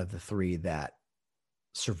only one of the 3 that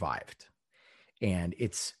survived. And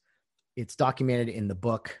it's documented in the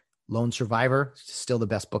book Lone Survivor. It's still the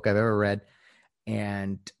best book I've ever read.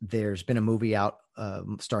 And there's been a movie out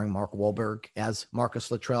starring Mark Wahlberg as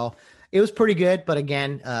Marcus Luttrell. It was pretty good, but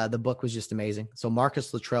again, the book was just amazing. So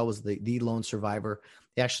Marcus Luttrell was the lone survivor.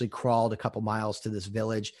 He actually crawled a couple miles to this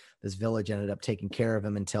village. This village ended up taking care of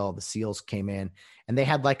him until the SEALs came in. And they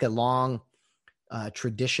had like a long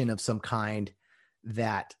tradition of some kind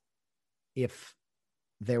that if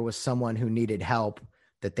there was someone who needed help,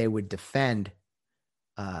 that they would defend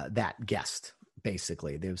that guest.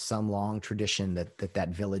 Basically, there was some long tradition that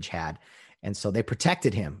village had, and so they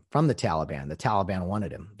protected him from the Taliban. The Taliban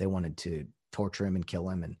wanted him; they wanted to torture him and kill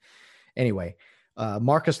him. And anyway,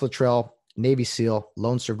 Marcus Luttrell, Navy SEAL,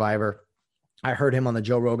 lone survivor. I heard him on the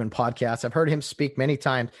Joe Rogan podcast. I've heard him speak many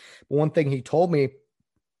times. But one thing he told me,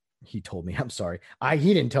 I'm sorry.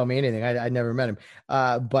 He didn't tell me anything. I never met him.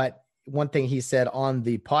 But one thing he said on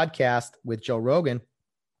the podcast with Joe Rogan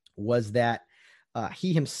was that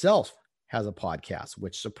he himself has a podcast,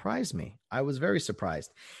 which surprised me. I was very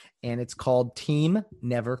surprised. And it's called Team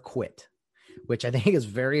Never Quit, which I think is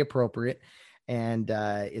very appropriate. And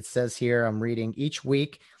it says here, I'm reading, each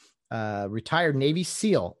week, retired Navy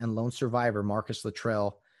SEAL and lone survivor Marcus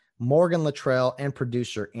Luttrell, Morgan Luttrell, and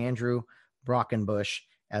producer Andrew Brockenbush,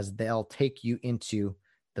 as they'll take you into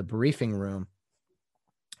the briefing room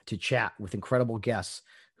to chat with incredible guests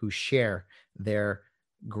who share their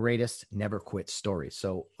greatest never quit stories.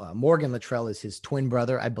 So Morgan Luttrell is his twin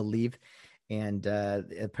brother, I believe. And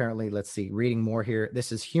apparently, let's see, reading more here.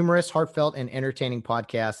 This is humorous, heartfelt, and entertaining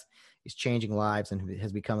podcast. He's changing lives and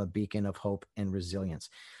has become a beacon of hope and resilience.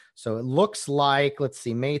 So it looks like, let's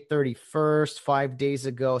see, May 31st, 5 days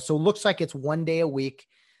ago. So it looks like it's 1 day a week.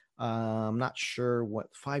 I'm not sure what,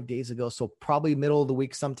 5 days ago. So probably middle of the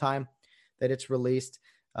week sometime that it's released.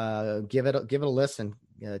 Give it a listen.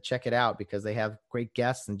 Check it out because they have great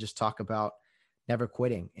guests and just talk about never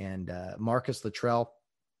quitting. And Marcus Luttrell,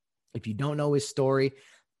 if you don't know his story,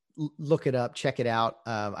 look it up, check it out.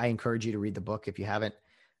 I encourage you to read the book if you haven't.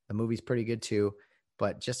 The movie's pretty good too.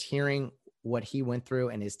 But just hearing what he went through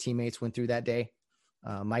and his teammates went through that day.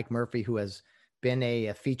 Mike Murphy, who has been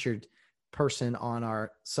a featured person on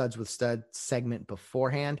our Suds with Studs segment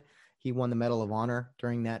beforehand, he won the Medal of Honor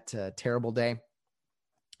during that terrible day.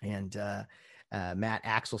 And Matt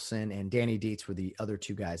Axelson and Danny Dietz were the other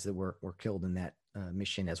two guys that were killed in that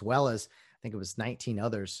mission, as well as I think it was 19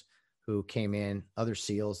 others who came in, other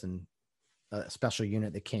SEALs and a special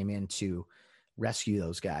unit that came in to rescue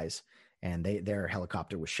those guys. And their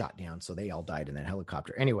helicopter was shot down. So they all died in that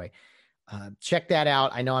helicopter. Anyway, check that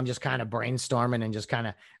out. I know I'm just kind of brainstorming and just kind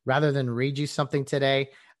of, rather than read you something today,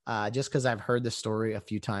 just because I've heard the story a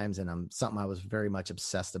few times and something I was very much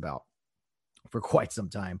obsessed about for quite some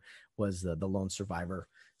time was the lone survivor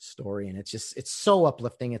story. And it's so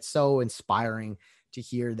uplifting. It's so inspiring to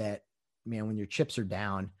hear that, man, when your chips are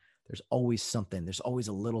down, there's always something, there's always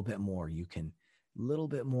a little bit more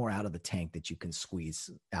out of the tank that you can squeeze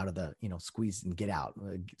out of the, squeeze and get out,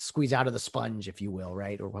 squeeze out of the sponge, if you will,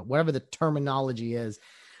 right? Or whatever the terminology is.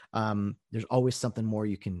 There's always something more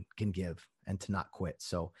you can give and to not quit.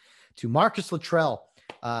 So to Marcus Luttrell,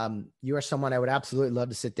 you are someone I would absolutely love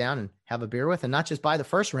to sit down and have a beer with, and not just by the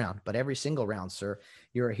first round, but every single round, sir.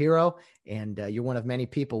 You're a hero, and you're one of many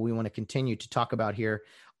people we want to continue to talk about here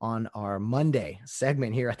on our Monday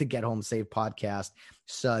segment here at the Get Home Safe podcast,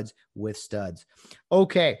 Suds with Studs.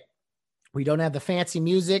 Okay. We don't have the fancy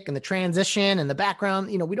music and the transition and the background.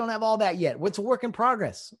 We don't have all that yet. It's a work in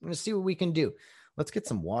progress. I'm going to see what we can do. Let's get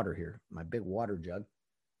some water here. My big water jug.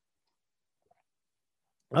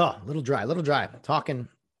 Oh, a little dry. Talking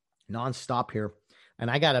nonstop here. And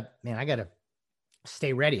I gotta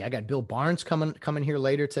stay ready. I got Bill Barnes coming here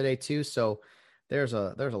later today too. So there's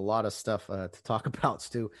a lot of stuff to talk about,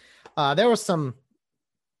 Stu. There was some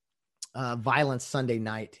violence Sunday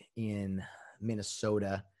night in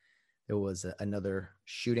Minnesota. There was another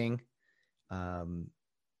shooting. I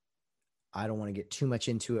don't want to get too much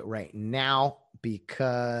into it right now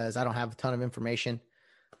because I don't have a ton of information,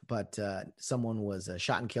 but someone was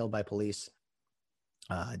shot and killed by police.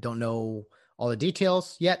 I don't know all the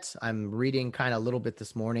details yet. I'm reading kind of a little bit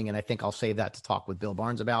this morning, and I think I'll save that to talk with Bill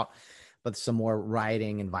Barnes about. But some more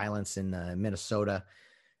rioting and violence in Minnesota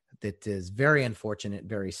that is very unfortunate,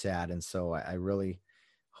 very sad. And so I really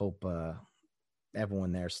hope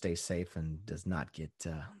everyone there stays safe and does not get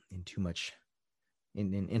in too much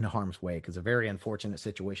in harm's way, because a very unfortunate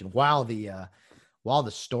situation while the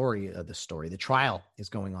trial is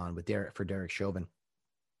going on with Derek Chauvin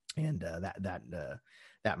and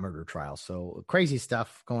that murder trial. So crazy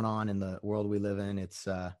stuff going on in the world we live in. It's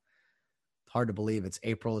hard to believe it's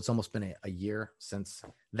April. It's almost been a year since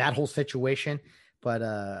that whole situation,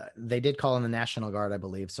 but they did call in the National Guard, I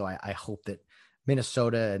believe. So I hope that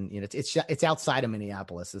Minnesota, and it's outside of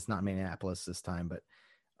Minneapolis. It's not Minneapolis this time, but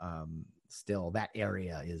still that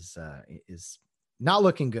area is not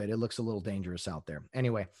looking good. It looks a little dangerous out there.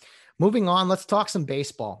 Anyway, moving on, let's talk some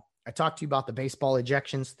baseball. I talked to you about the baseball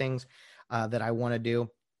ejections things that I want to do.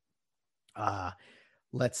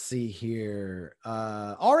 Let's see here.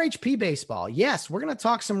 RHP baseball. Yes, we're going to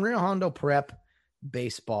talk some Rio Hondo Prep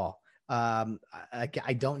baseball.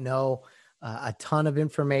 I don't know a ton of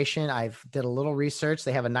information. I've did a little research.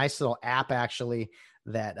 They have a nice little app actually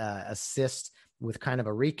that assists with kind of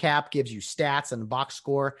a recap, gives you stats and box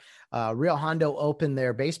score. Rio Hondo opened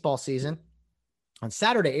their baseball season on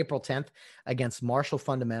Saturday, April 10th against Marshall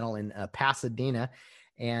Fundamental in Pasadena,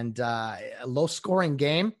 and a low scoring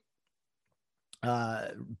game.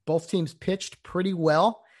 Both teams pitched pretty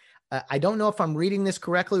well. I don't know if I'm reading this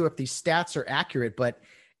correctly or if these stats are accurate, but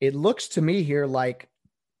it looks to me here like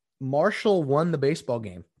Marshall won the baseball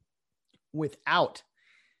game without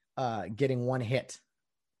getting one hit.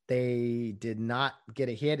 They did not get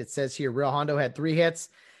a hit. It says here Rio Hondo had 3 hits.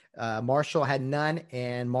 Marshall had none,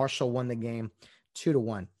 and Marshall won the game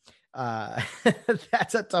 2-1.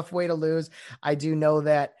 That's a tough way to lose. I do know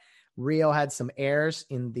that Rio had some errors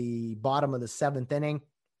in the bottom of the 7th inning.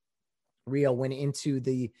 Rio went into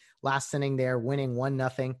the last inning there, winning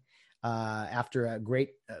 1-0 after a great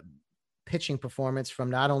pitching performance from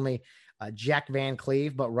not only Jack Van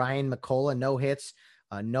Cleve, but Ryan McCullough. No hits,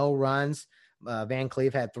 no runs. Van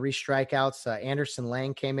Cleve had 3 strikeouts. Anderson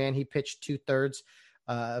Lang came in. He pitched 2/3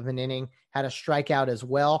 of an inning, had a strikeout as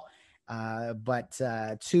well, but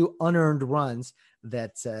 2 unearned runs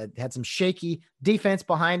that had some shaky defense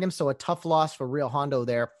behind him. So a tough loss for Rio Hondo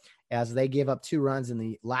there as they gave up 2 runs in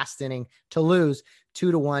the last inning to lose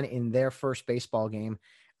 2-1 in their first baseball game.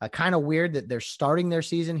 Kind of weird that they're starting their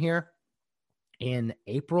season here in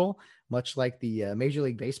April, much like the Major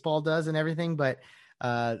League Baseball does and everything, but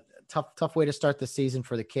tough way to start the season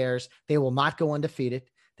for the Cares. They will not go undefeated.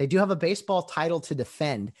 They do have a baseball title to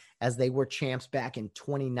defend as they were champs back in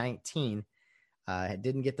 2019.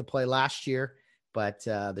 Didn't get to play last year, but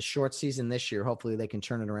the short season this year, hopefully they can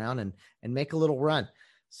turn it around and make a little run.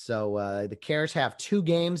 So the Cares have 2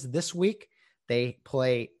 games this week. They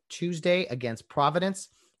play Tuesday against Providence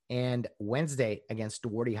and Wednesday against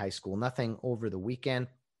Duarte High School. Nothing over the weekend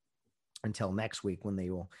until next week when they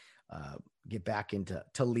will get back into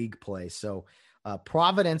league play. So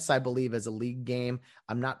Providence, I believe, is a league game.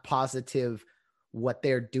 I'm not positive what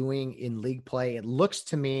they're doing in league play. It looks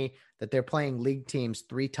to me that they're playing league teams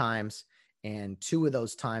 3 times, and 2 of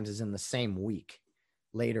those times is in the same week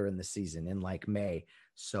later in the season in like May.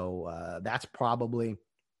 So that's probably,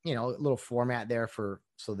 a little format there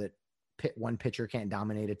so that one pitcher can't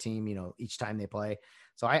dominate a team, each time they play.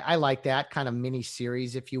 So I like that kind of mini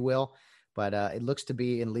series, if you will. But it looks to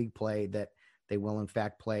be in league play that they will, in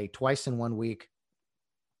fact, play twice in 1 week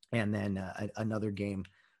and then another game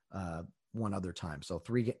one other time. So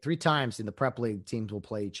three times in the prep league, teams will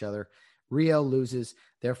play each other. Rio loses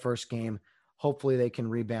their first game. Hopefully they can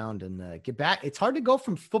rebound and get back. It's hard to go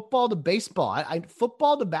from football to baseball.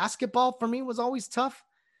 Football to basketball for me was always tough.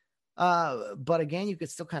 But again, you could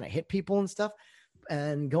still kind of hit people and stuff.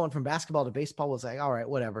 And going from basketball to baseball was like, all right,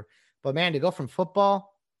 whatever. But man, to go from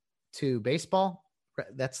football to baseball,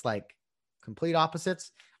 that's like complete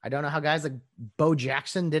opposites. I don't know how guys like Bo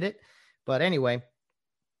Jackson did it, but anyway,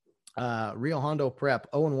 Rio Hondo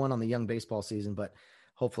Prep 0-1 on the young baseball season, but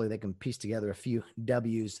hopefully they can piece together a few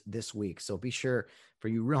W's this week. So be sure for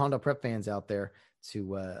you Rio Hondo Prep fans out there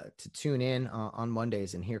to tune in on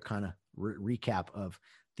Mondays and hear kind of recap of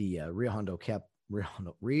the Rio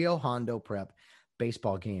Hondo Prep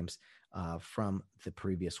baseball games from the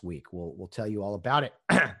previous week. We'll tell you all about it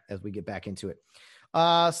as we get back into it.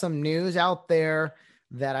 Some news out there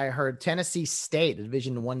that I heard: Tennessee State, a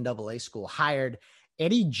Division I AA school, hired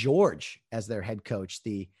Eddie George as their head coach,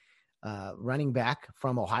 the running back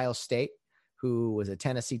from Ohio State, who was a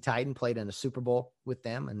Tennessee Titan, played in a Super Bowl with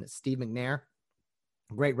them, and Steve McNair,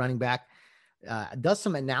 great running back, does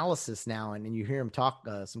some analysis now, and you hear him talk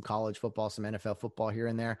some college football, some NFL football here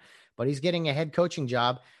and there, but he's getting a head coaching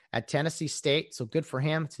job at Tennessee State, so good for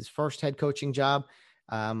him. It's his first head coaching job.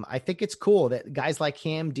 I think it's cool that guys like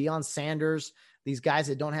him, Deion Sanders, these guys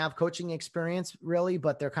that don't have coaching experience really,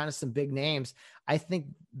 but they're kind of some big names. I think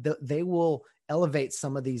they will elevate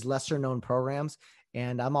some of these lesser known programs.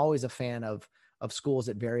 And I'm always a fan of schools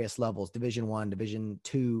at various levels: Division I, Division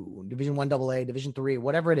II, Division I AA, Division III,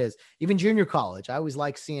 whatever it is, even junior college. I always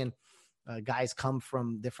like seeing guys come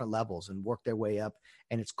from different levels and work their way up.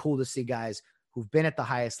 And it's cool to see guys who've been at the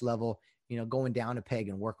highest level, going down a peg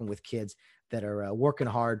and working with kids that are working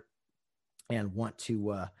hard and want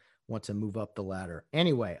to move up the ladder.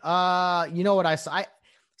 Anyway, you know what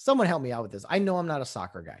someone help me out with this. I know I'm not a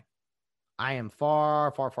soccer guy. I am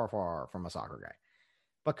far, far, far, far from a soccer guy.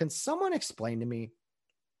 But can someone explain to me?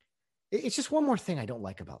 It's just one more thing I don't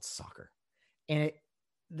like about soccer. And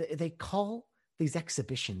they call these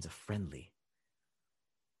exhibitions a friendly.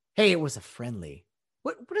 Hey, it was a friendly.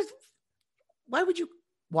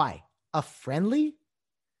 Why a friendly?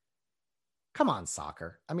 Come on,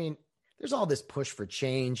 soccer. I mean, there's all this push for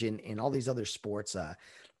change in all these other sports.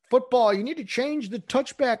 Football, you need to change the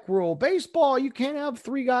touchback rule. Baseball, you can't have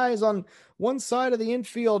three guys on one side of the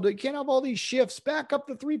infield. You can't have all these shifts. Back up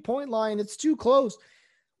the 3-point line. It's too close.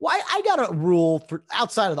 Well, I got a rule for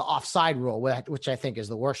outside of the offside rule, which I think is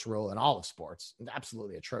the worst rule in all of sports.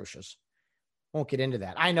 Absolutely atrocious. Won't get into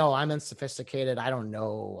that. I know I'm unsophisticated. I don't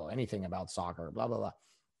know anything about soccer, blah, blah, blah.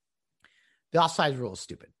 The offside rule is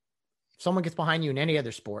stupid. If someone gets behind you in any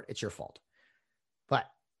other sport, it's your fault. But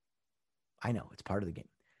I know it's part of the game.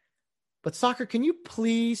 But soccer, can you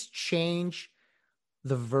please change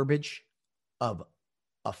the verbiage of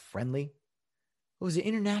a friendly? It was an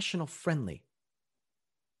international friendly.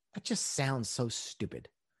 That just sounds so stupid.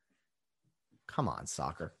 Come on,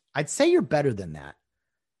 soccer. I'd say you're better than that,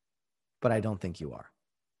 but I don't think you are.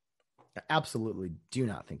 I absolutely do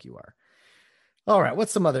not think you are. All right,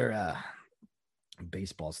 what's some other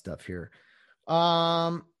baseball stuff here?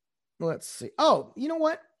 Let's see. Oh, you know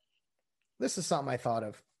what? This is something I thought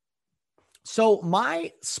of. So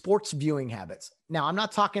my sports viewing habits. Now, I'm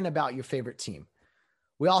not talking about your favorite team.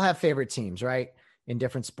 We all have favorite teams, right? In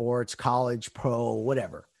different sports, college, pro,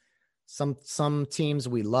 whatever. Some teams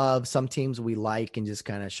we love, some teams we like and just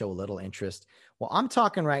kind of show a little interest. Well, I'm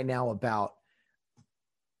talking right now about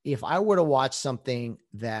if I were to watch something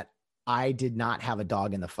that I did not have a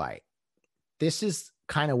dog in the fight. This is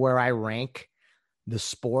kind of where I rank the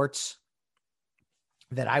sports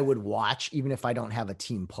that I would watch, even if I don't have a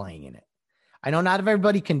team playing in it. I know not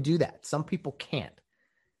everybody can do that. Some people can't.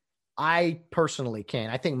 I personally can.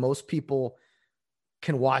 I think most people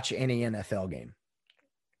can watch any NFL game.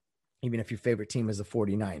 Even if your favorite team is the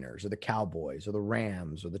 49ers or the Cowboys or the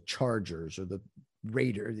Rams or the Chargers or the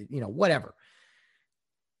Raiders, whatever.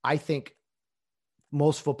 I think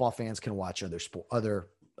most football fans can watch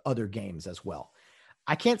other games as well.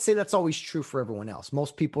 I can't say that's always true for everyone else.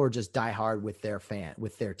 Most people are just diehard with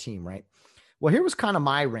their team, right? Well, here was kind of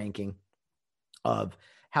my ranking of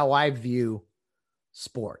how I view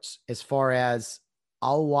sports as far as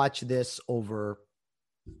I'll watch this over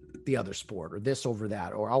the other sport or this over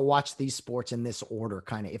that, or I'll watch these sports in this order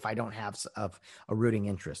kind of if I don't have a rooting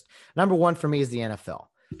interest. Number one for me is the NFL.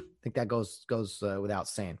 I think that goes without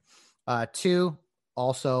saying. Two,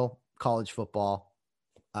 also college football.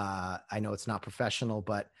 I know it's not professional,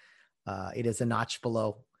 but it is a notch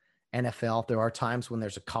below NFL. There are times when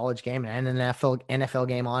there's a college game and an NFL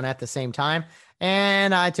game on at the same time,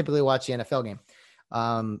 and I typically watch the NFL game.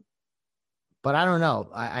 But I don't know.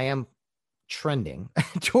 I am trending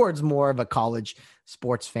towards more of a college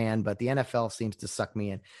sports fan, but the NFL seems to suck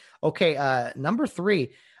me in. Okay. Number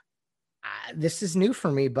three, this is new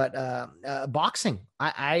for me, but boxing.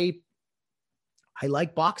 I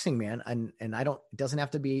like boxing, man. And it doesn't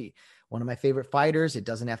have to be one of my favorite fighters. It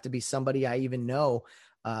doesn't have to be somebody I even know.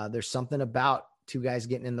 There's something about two guys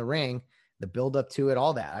getting in the ring, the build up to it,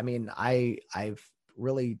 all that. I mean, I've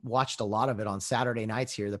really watched a lot of it on Saturday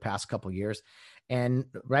nights here the past couple of years. And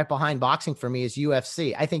right behind boxing for me is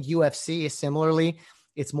UFC. I think UFC is similarly,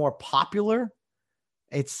 it's more popular.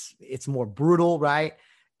 It's more brutal, right?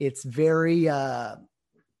 It's very,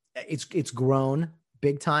 it's grown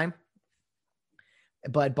big time,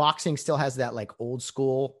 but boxing still has that like old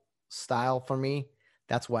school style for me.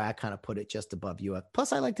 That's why I kind of put it just above UFC.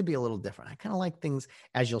 Plus I like to be a little different. I kind of like things,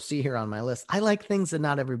 as you'll see here on my list. I like things that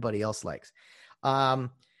not everybody else likes.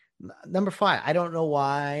 Number five, I don't know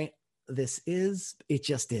why this is, it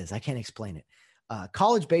just is. I can't explain it.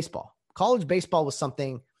 College baseball. College baseball was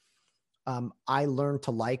something I learned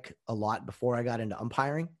to like a lot before I got into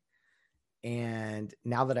umpiring. And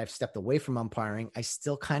now that I've stepped away from umpiring, I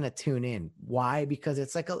still kind of tune in. Why? Because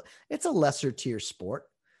it's a lesser tier sport.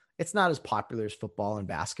 It's not as popular as football and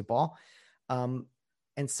basketball. And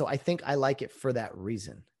so I think I like it for that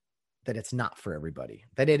reason, that it's not for everybody,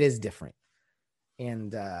 that it is different.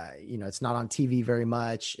 And, it's not on TV very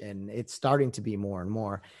much, and it's starting to be more and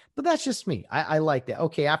more, but that's just me. I like that.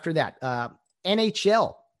 Okay. After that,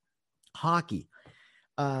 NHL hockey.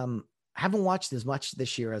 I haven't watched as much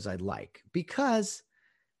this year as I'd like because,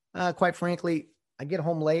 quite frankly, I get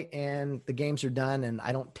home late and the games are done, and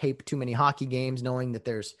I don't tape too many hockey games knowing that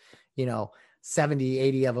there's, 70,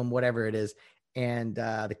 80 of them, whatever it is. And,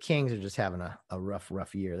 the Kings are just having a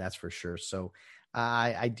rough year. That's for sure. So,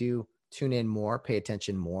 I do tune in more, pay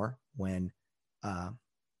attention more when,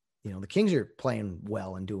 the Kings are playing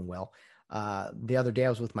well and doing well. The other day I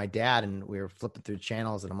was with my dad and we were flipping through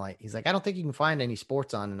channels, and he's like, I don't think you can find any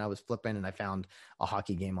sports on. And I was flipping and I found a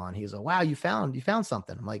hockey game on. He was like, wow, you found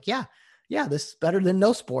something. I'm like, yeah, this is better than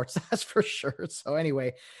no sports. That's for sure. So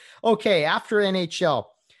anyway, okay. After NHL,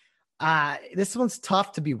 This one's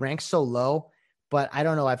tough to be ranked so low, but I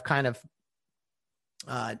don't know. I've kind of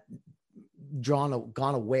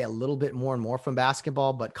gone away a little bit more and more from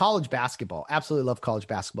basketball, but college basketball, absolutely love college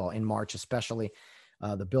basketball in March, especially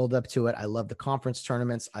the build up to it. I love the conference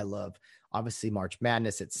tournaments. I love obviously March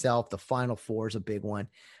Madness itself. The Final Four is a big one.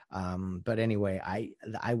 But anyway,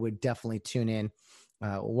 I would definitely tune in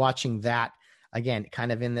watching that again,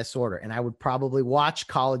 kind of in this order. And I would probably watch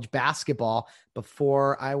college basketball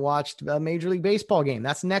before I watched a Major League Baseball game.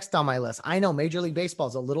 That's next on my list. I know Major League Baseball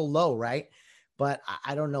is a little low, right? But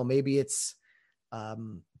I don't know. Maybe it's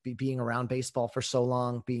being around baseball for so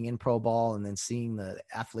long, being in pro ball, and then seeing the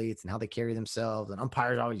athletes and how they carry themselves, and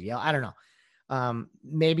umpires always yell. I don't know.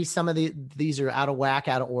 Maybe some of these are out of whack,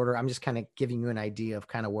 out of order. I'm just kind of giving you an idea of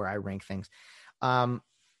kind of where I rank things. And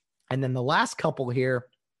then the last couple here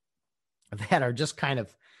that are just kind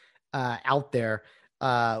of out there.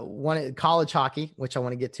 One, college hockey, which I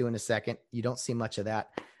want to get to in a second. You don't see much of that.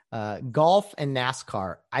 Golf and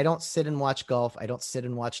NASCAR. I don't sit and watch golf. I don't sit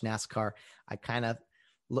and watch NASCAR. I kind of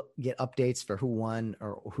get updates for who won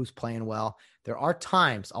or who's playing well. There are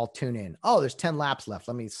times I'll tune in. Oh, there's 10 laps left.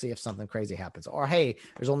 Let me see if something crazy happens. Or, hey,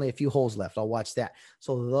 there's only a few holes left. I'll watch that.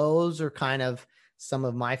 So those are kind of some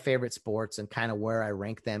of my favorite sports and kind of where I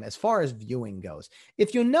rank them as far as viewing goes.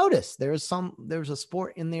 If you notice, there's a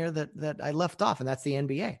sport in there that I left off, and that's the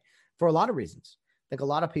NBA for a lot of reasons. I think a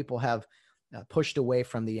lot of people have pushed away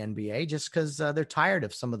from the NBA just because they're tired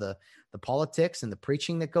of some of the politics and the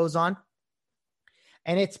preaching that goes on.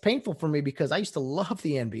 And it's painful for me because I used to love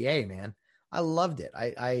the NBA, man. I loved it.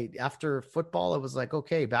 I after football, it was like,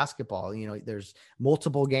 okay, basketball, there's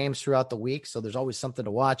multiple games throughout the week. So there's always something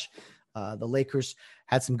to watch. The Lakers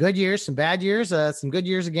had some good years, some bad years, some good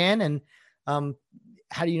years again. And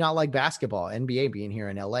how do you not like basketball? NBA being here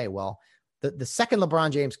in LA. Well, the second LeBron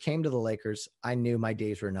James came to the Lakers, I knew my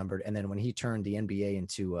days were numbered. And then when he turned the NBA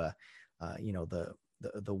into,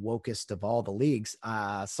 the wokest of all the leagues,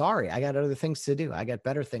 sorry, I got other things to do. I got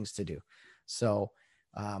better things to do. So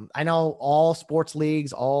I know all sports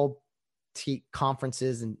leagues, all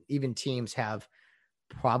conferences, and even teams have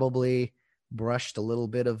probably brushed a little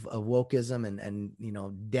bit of wokeism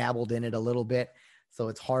and dabbled in it a little bit. So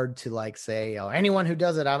it's hard to say, oh, anyone who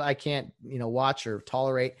does it, I can't, watch or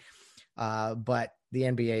tolerate. But the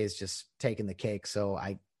NBA is just taking the cake. So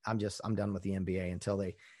I'm done with the NBA until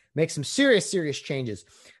they make some serious changes.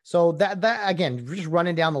 So that again, just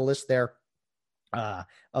running down the list there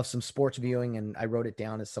of some sports viewing. And I wrote it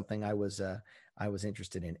down as something I was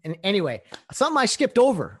interested in. And anyway, something I skipped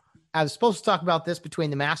over. I was supposed to talk about this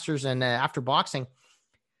between the Masters and after boxing,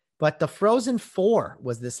 but the Frozen Four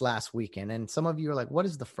was this last weekend. And some of you are like, what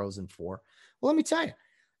is the Frozen Four? Well, let me tell you,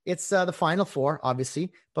 it's the Final Four,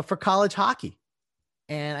 obviously, but for college hockey.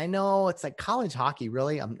 And I know it's like college hockey,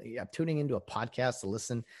 really. I'm tuning into a podcast to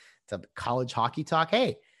listen to college hockey talk.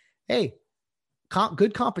 Hey,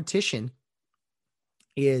 good competition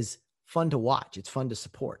is fun to watch. It's fun to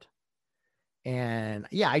support. And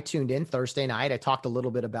yeah, I tuned in Thursday night. I talked a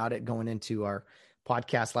little bit about it going into our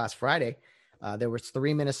podcast last Friday. There was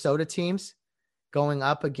 3 Minnesota teams going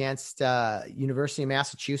up against University of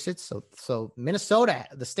Massachusetts. So Minnesota,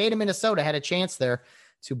 the state of Minnesota, had a chance there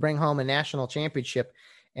to bring home a national championship.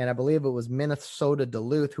 And I believe it was Minnesota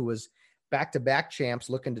Duluth, who was back-to-back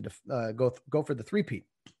champs, looking to go for the three-peat.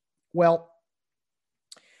 Well,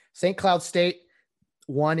 St. Cloud State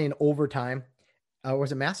won in overtime. It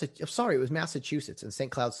was Massachusetts and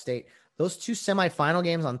St. Cloud State. Those two semifinal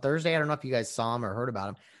games on Thursday, I don't know if you guys saw them or heard about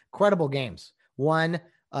them. Incredible games. One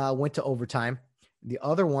went to overtime. The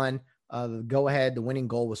other one, the go-ahead, the winning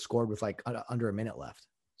goal was scored with under a minute left.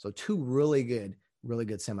 So two really good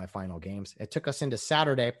semifinal games. It took us into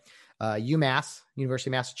Saturday, UMass,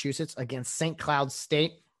 University of Massachusetts, against St. Cloud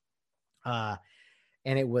State. And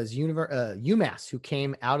it was UMass who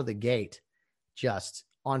came out of the gate just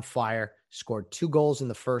on fire, scored 2 goals in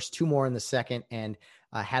the first, 2 more in the second, and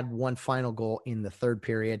had one final goal in the third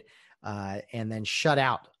period, and then shut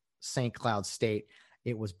out St. Cloud State.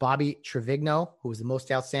 It was Bobby Trevigno, who was the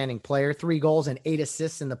most outstanding player, 3 goals and 8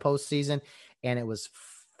 assists in the postseason. And it was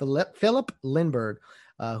Philip Lindbergh,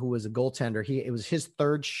 who was a goaltender. It was his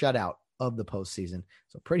 3rd shutout of the postseason.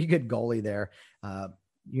 So pretty good goalie there.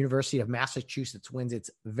 University of Massachusetts wins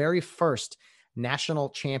its very first national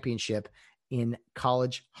championship in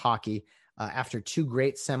college hockey after 2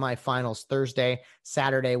 great semifinals Thursday.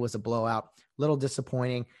 Saturday was a blowout. Little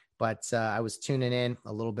disappointing, but I was tuning in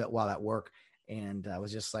a little bit while at work, and I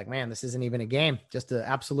was just like, man, this isn't even a game, just an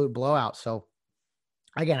absolute blowout. So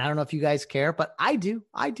again, I don't know if you guys care, but I do.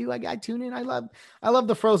 I tune in. I love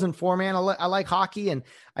the Frozen Four, man. I like hockey, and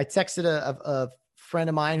I texted a friend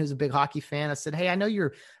of mine who's a big hockey fan. I said, hey, I know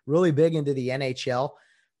you're really big into the NHL,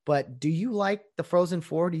 but do you like the Frozen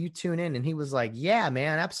Four? Do you tune in? And he was like, yeah,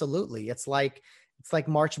 man, absolutely. It's like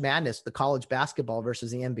March Madness, the college basketball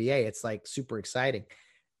versus the NBA. It's like super exciting.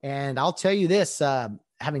 And I'll tell you this,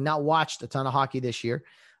 having not watched a ton of hockey this year,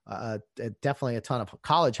 definitely a ton of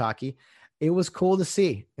college hockey, it was cool to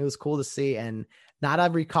see. And not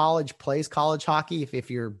every college plays college hockey. If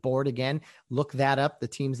you're bored again, look that up. The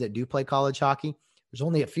teams that do play college hockey, there's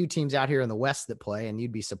only a few teams out here in the West that play, and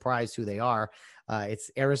you'd be surprised who they are.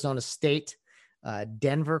 It's Arizona State,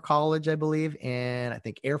 Denver College, I believe, and I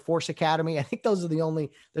think Air Force Academy. I think those are the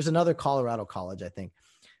only, there's another Colorado college, I think.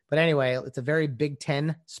 But anyway, it's a very Big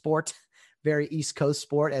Ten sport, very East Coast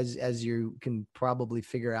sport, as you can probably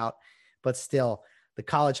figure out. But still, the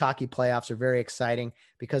college hockey playoffs are very exciting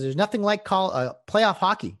because there's nothing like playoff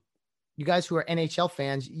hockey. You guys who are NHL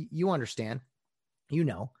fans, you understand,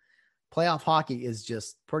 playoff hockey is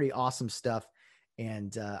just pretty awesome stuff.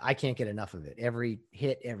 And I can't get enough of it. Every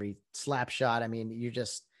hit, every slap shot. I mean,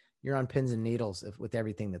 you're on pins and needles with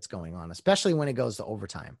everything that's going on, especially when it goes to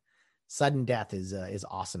overtime. Sudden death is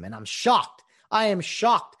awesome. And I'm shocked. I am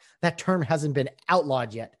shocked that term hasn't been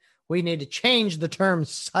outlawed yet. We need to change the term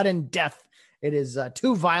sudden death. It is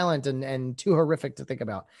too violent and too horrific to think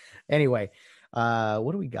about. Anyway,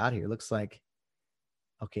 what do we got here? Looks like,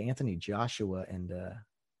 okay, Anthony Joshua and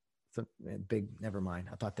never mind.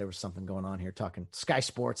 I thought there was something going on here talking Sky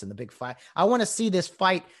Sports and the big fight. I want to see this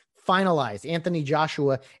fight finalized. Anthony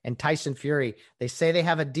Joshua and Tyson Fury. They say they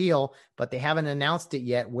have a deal, but they haven't announced it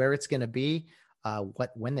yet where it's going to be,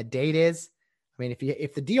 when the date is. I mean,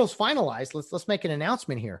 if the deal's finalized, let's make an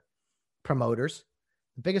announcement here. Promoters,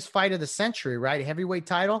 the biggest fight of the century, right? Heavyweight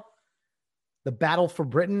title, the battle for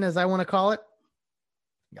Britain, as I want to call it.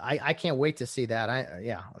 I can't wait to see that.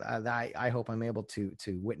 I hope I'm able to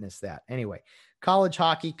witness that. Anyway, college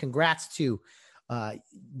hockey. Congrats to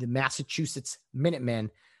the Massachusetts Minutemen.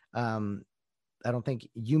 I don't think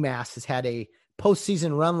UMass has had a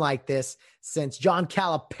postseason run like this since John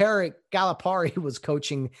Calipari was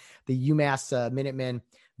coaching the UMass Minutemen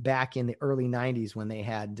back in the early 90s when they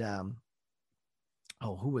had,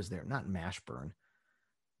 who was there? Not Mashburn.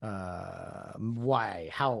 Why?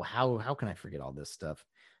 How can I forget all this stuff?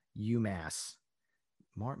 UMass.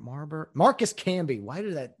 Marcus Camby. Why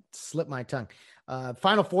did that slip my tongue?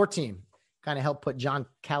 Final Four team kind of helped put John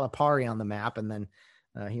Calipari on the map, and then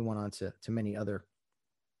he went on to many other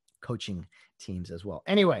coaching teams as well.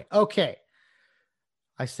 Anyway, okay.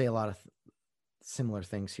 I say a lot of similar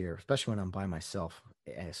things here, especially when I'm by myself.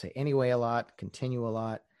 I say anyway a lot, continue a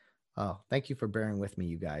lot. Oh, thank you for bearing with me,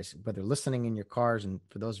 you guys, whether listening in your cars, and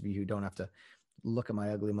for those of you who don't have to look at my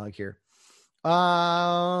ugly mug here.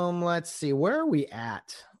 Let's see, where are we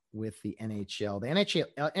at with the NHL? The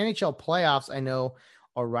NHL playoffs, I know,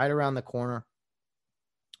 are right around the corner.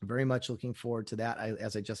 Very much looking forward to that.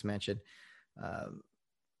 As I just mentioned,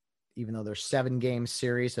 even though they're 7-game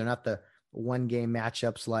series, they're not the 1-game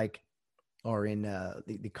matchups like are in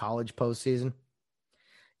the college postseason.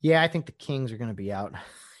 Yeah, I think the Kings are going to be out.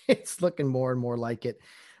 It's looking more and more like it.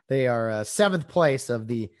 They are 7th place of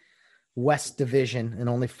the West Division, and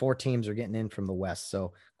only 4 teams are getting in from the West.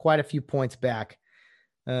 So quite a few points back.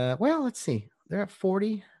 Well, let's see. They're at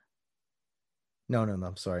 40. No,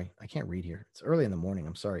 I'm sorry. I can't read here. It's early in the morning.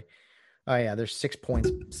 I'm sorry. Oh yeah, there's 6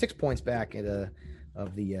 points back at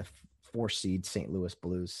of the 4 seed St. Louis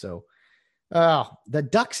Blues. So the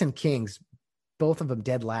Ducks and Kings, both of them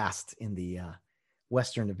dead last in the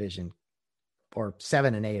Western Division, or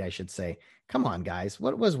 7 and 8, I should say. Come on, guys.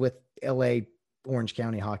 What was with LA Orange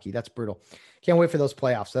County hockey? That's brutal. Can't wait for those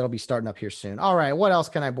playoffs. That'll be starting up here soon. All right. What else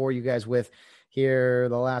can I bore you guys with here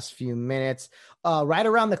the last few minutes? Right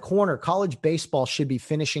around the corner, college baseball should be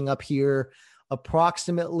finishing up here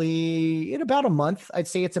approximately in about a month. I'd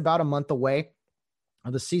say it's about a month away.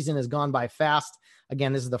 The season has gone by fast.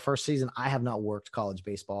 Again, this is the first season I have not worked college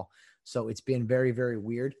baseball. So it's been very, very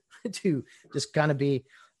weird to just kind of be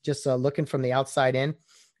just looking from the outside in.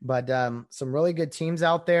 But some really good teams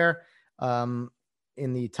out there. In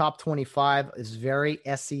the top 25 is very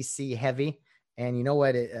SEC heavy. And you know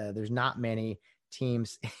what? There's not many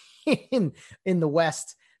teams in the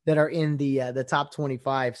West that are in the top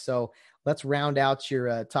 25. So let's round out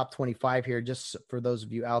your top 25 here, just for those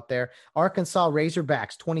of you out there. Arkansas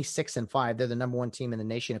Razorbacks, 26-5. They're the number 1 team in the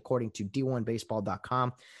nation, according to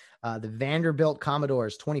D1Baseball.com. The Vanderbilt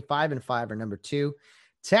Commodores, 25-5, are number 2.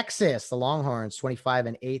 Texas, the Longhorns,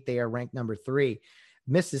 25-8. They are ranked number 3.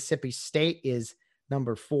 Mississippi State is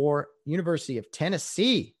number 4. University of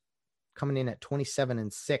Tennessee, coming in at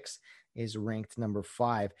 27-6, is ranked number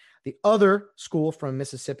 5. The other school from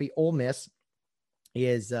Mississippi, Ole Miss,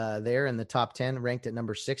 is there in the top 10, ranked at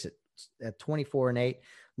number 6 at 24-8.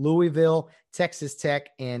 Louisville, Texas Tech,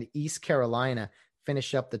 and East Carolina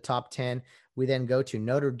finish up the top 10. We then go to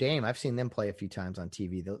Notre Dame. I've seen them play a few times on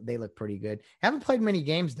TV. They look pretty good. Haven't played many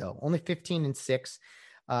games, though. Only 15-6.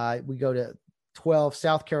 We go to 12,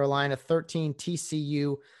 South Carolina, 13,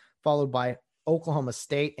 TCU, followed by Oklahoma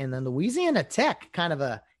State, and then Louisiana Tech, kind of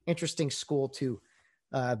a interesting school to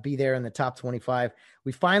be there in the top 25.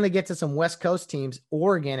 We finally get to some West Coast teams.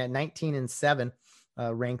 Oregon at 19-7,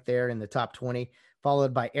 ranked there in the top 20,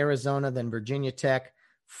 followed by Arizona, then Virginia Tech,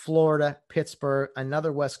 Florida, Pittsburgh,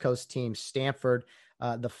 another West Coast team, Stanford,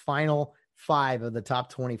 the final 5 of the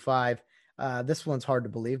top 25. This one's hard to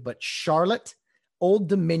believe, but Charlotte, Old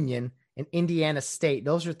Dominion, and Indiana State.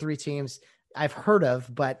 Those are 3 teams I've heard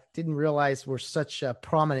of, but didn't realize were such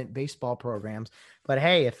prominent baseball programs. But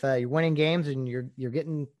hey, if you're winning games and you're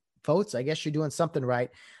getting votes, I guess you're doing something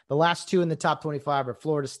right. The last 2 in the top 25 are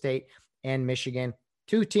Florida State and Michigan,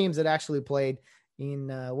 2 teams that actually played in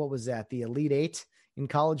the Elite 8 in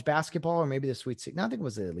college basketball, or maybe the Sweet 16. No, I think it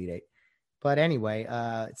was the Elite 8. But anyway,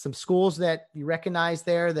 some schools that you recognize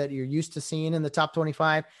there that you're used to seeing in the top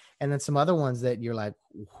 25, and then some other ones that you're like,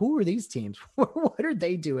 who are these teams? What are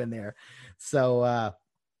they doing there? So,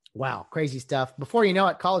 wow, crazy stuff. Before you know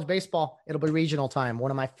it, college baseball, it'll be regional time.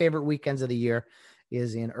 One of my favorite weekends of the year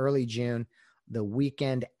is in early June, the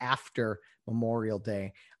weekend after Memorial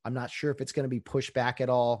Day. I'm not sure if it's going to be pushed back at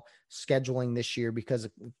all, scheduling this year because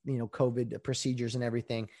of, COVID procedures and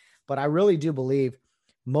everything. But I really do believe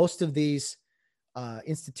most of these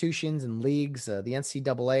institutions and leagues, the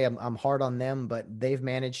NCAA, I'm hard on them, but they've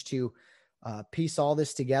managed to piece all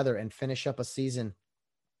this together and finish up a season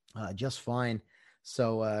just fine.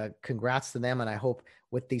 So congrats to them. And I hope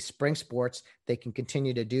with these spring sports, they can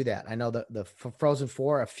continue to do that. I know the Frozen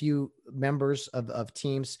Four, a few members of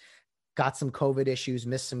teams got some COVID issues,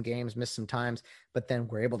 missed some games, missed some times, but then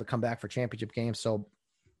were able to come back for championship games. So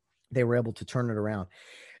they were able to turn it around.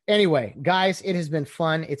 Anyway, guys, it has been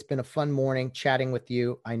fun. It's been a fun morning chatting with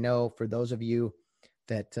you. I know for those of you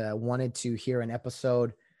that wanted to hear an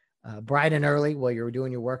episode bright and early while you were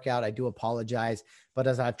doing your workout, I do apologize. But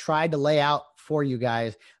as I've tried to lay out for you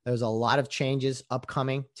guys, there's a lot of changes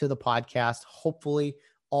upcoming to the podcast, hopefully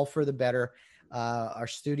all for the better. Our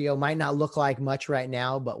studio might not look like much right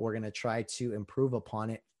now, but we're going to try to improve upon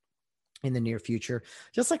it in the near future,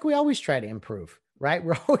 just like we always try to improve. Right?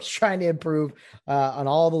 We're always trying to improve on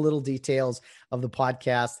all the little details of the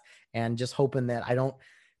podcast, and just hoping that I don't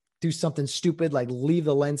do something stupid like leave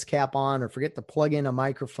the lens cap on or forget to plug in a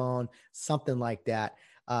microphone, something like that.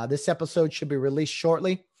 This episode should be released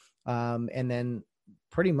shortly. And then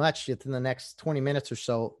pretty much within the next 20 minutes or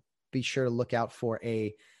so, be sure to look out for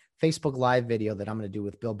a Facebook Live video that I'm going to do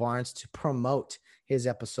with Bill Barnes to promote his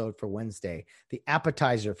episode for Wednesday, the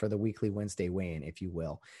appetizer for the weekly Wednesday weigh-in, if you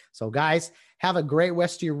will. So guys, have a great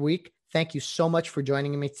rest of your week. Thank you so much for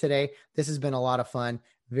joining me today. This has been a lot of fun,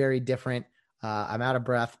 very different. I'm out of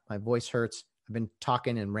breath. My voice hurts. I've been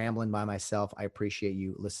talking and rambling by myself. I appreciate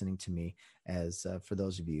you listening to me, as for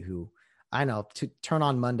those of you who I know to turn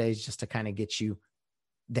on Mondays just to kind of get you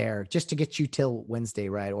there, just to get you till Wednesday,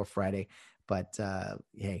 right? Or Friday. But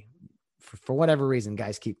hey, for whatever reason,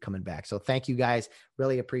 guys keep coming back. So thank you guys.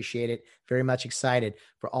 Really appreciate it. Very much excited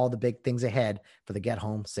for all the big things ahead for the Get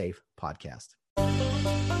Home Safe podcast.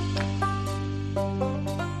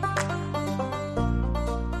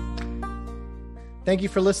 Thank you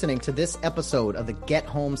for listening to this episode of the Get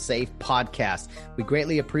Home Safe podcast. We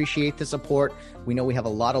greatly appreciate the support. We know we have a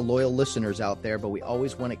lot of loyal listeners out there, but we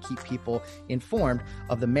always want to keep people informed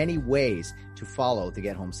of the many ways to follow the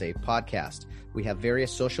Get Home Safe podcast. We have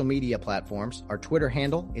various social media platforms. Our Twitter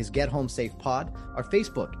handle is Get Home Safe Pod. Our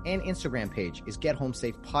Facebook and Instagram page is Get Home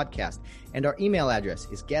Safe Podcast. And our email address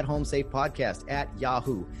is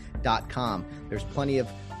gethomesafepodcast@yahoo.com. There's plenty of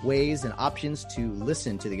ways and options to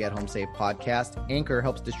listen to the Get Home Safe podcast. Anchor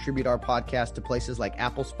helps distribute our podcast to places like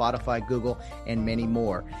Apple, Spotify, Google, and many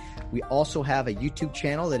more. We also have a YouTube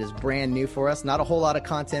channel that is brand new for us. Not a whole lot of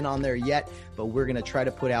content on there yet, but we're going to try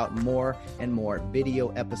to put out more and more video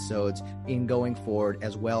episodes in going forward,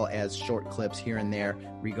 as well as short clips here and there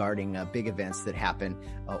regarding big events that happen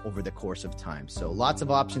over the course of time. So lots of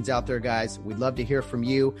options out there, guys. We'd love to hear from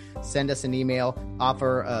you. Send us an email,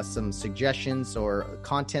 offer some suggestions or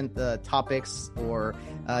content topics, or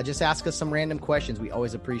just ask us some random questions. We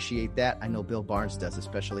always appreciate that. I know Bill Barnes does,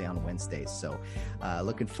 especially on Wednesdays. So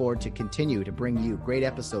looking forward to continue to bring you great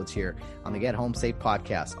episodes here on the Get Home Safe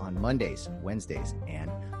podcast on Mondays, Wednesdays,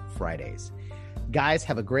 and Fridays. Guys,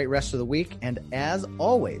 have a great rest of the week. And as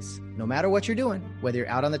always, no matter what you're doing, whether you're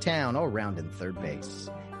out on the town or rounding third base,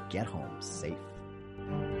 get home safe.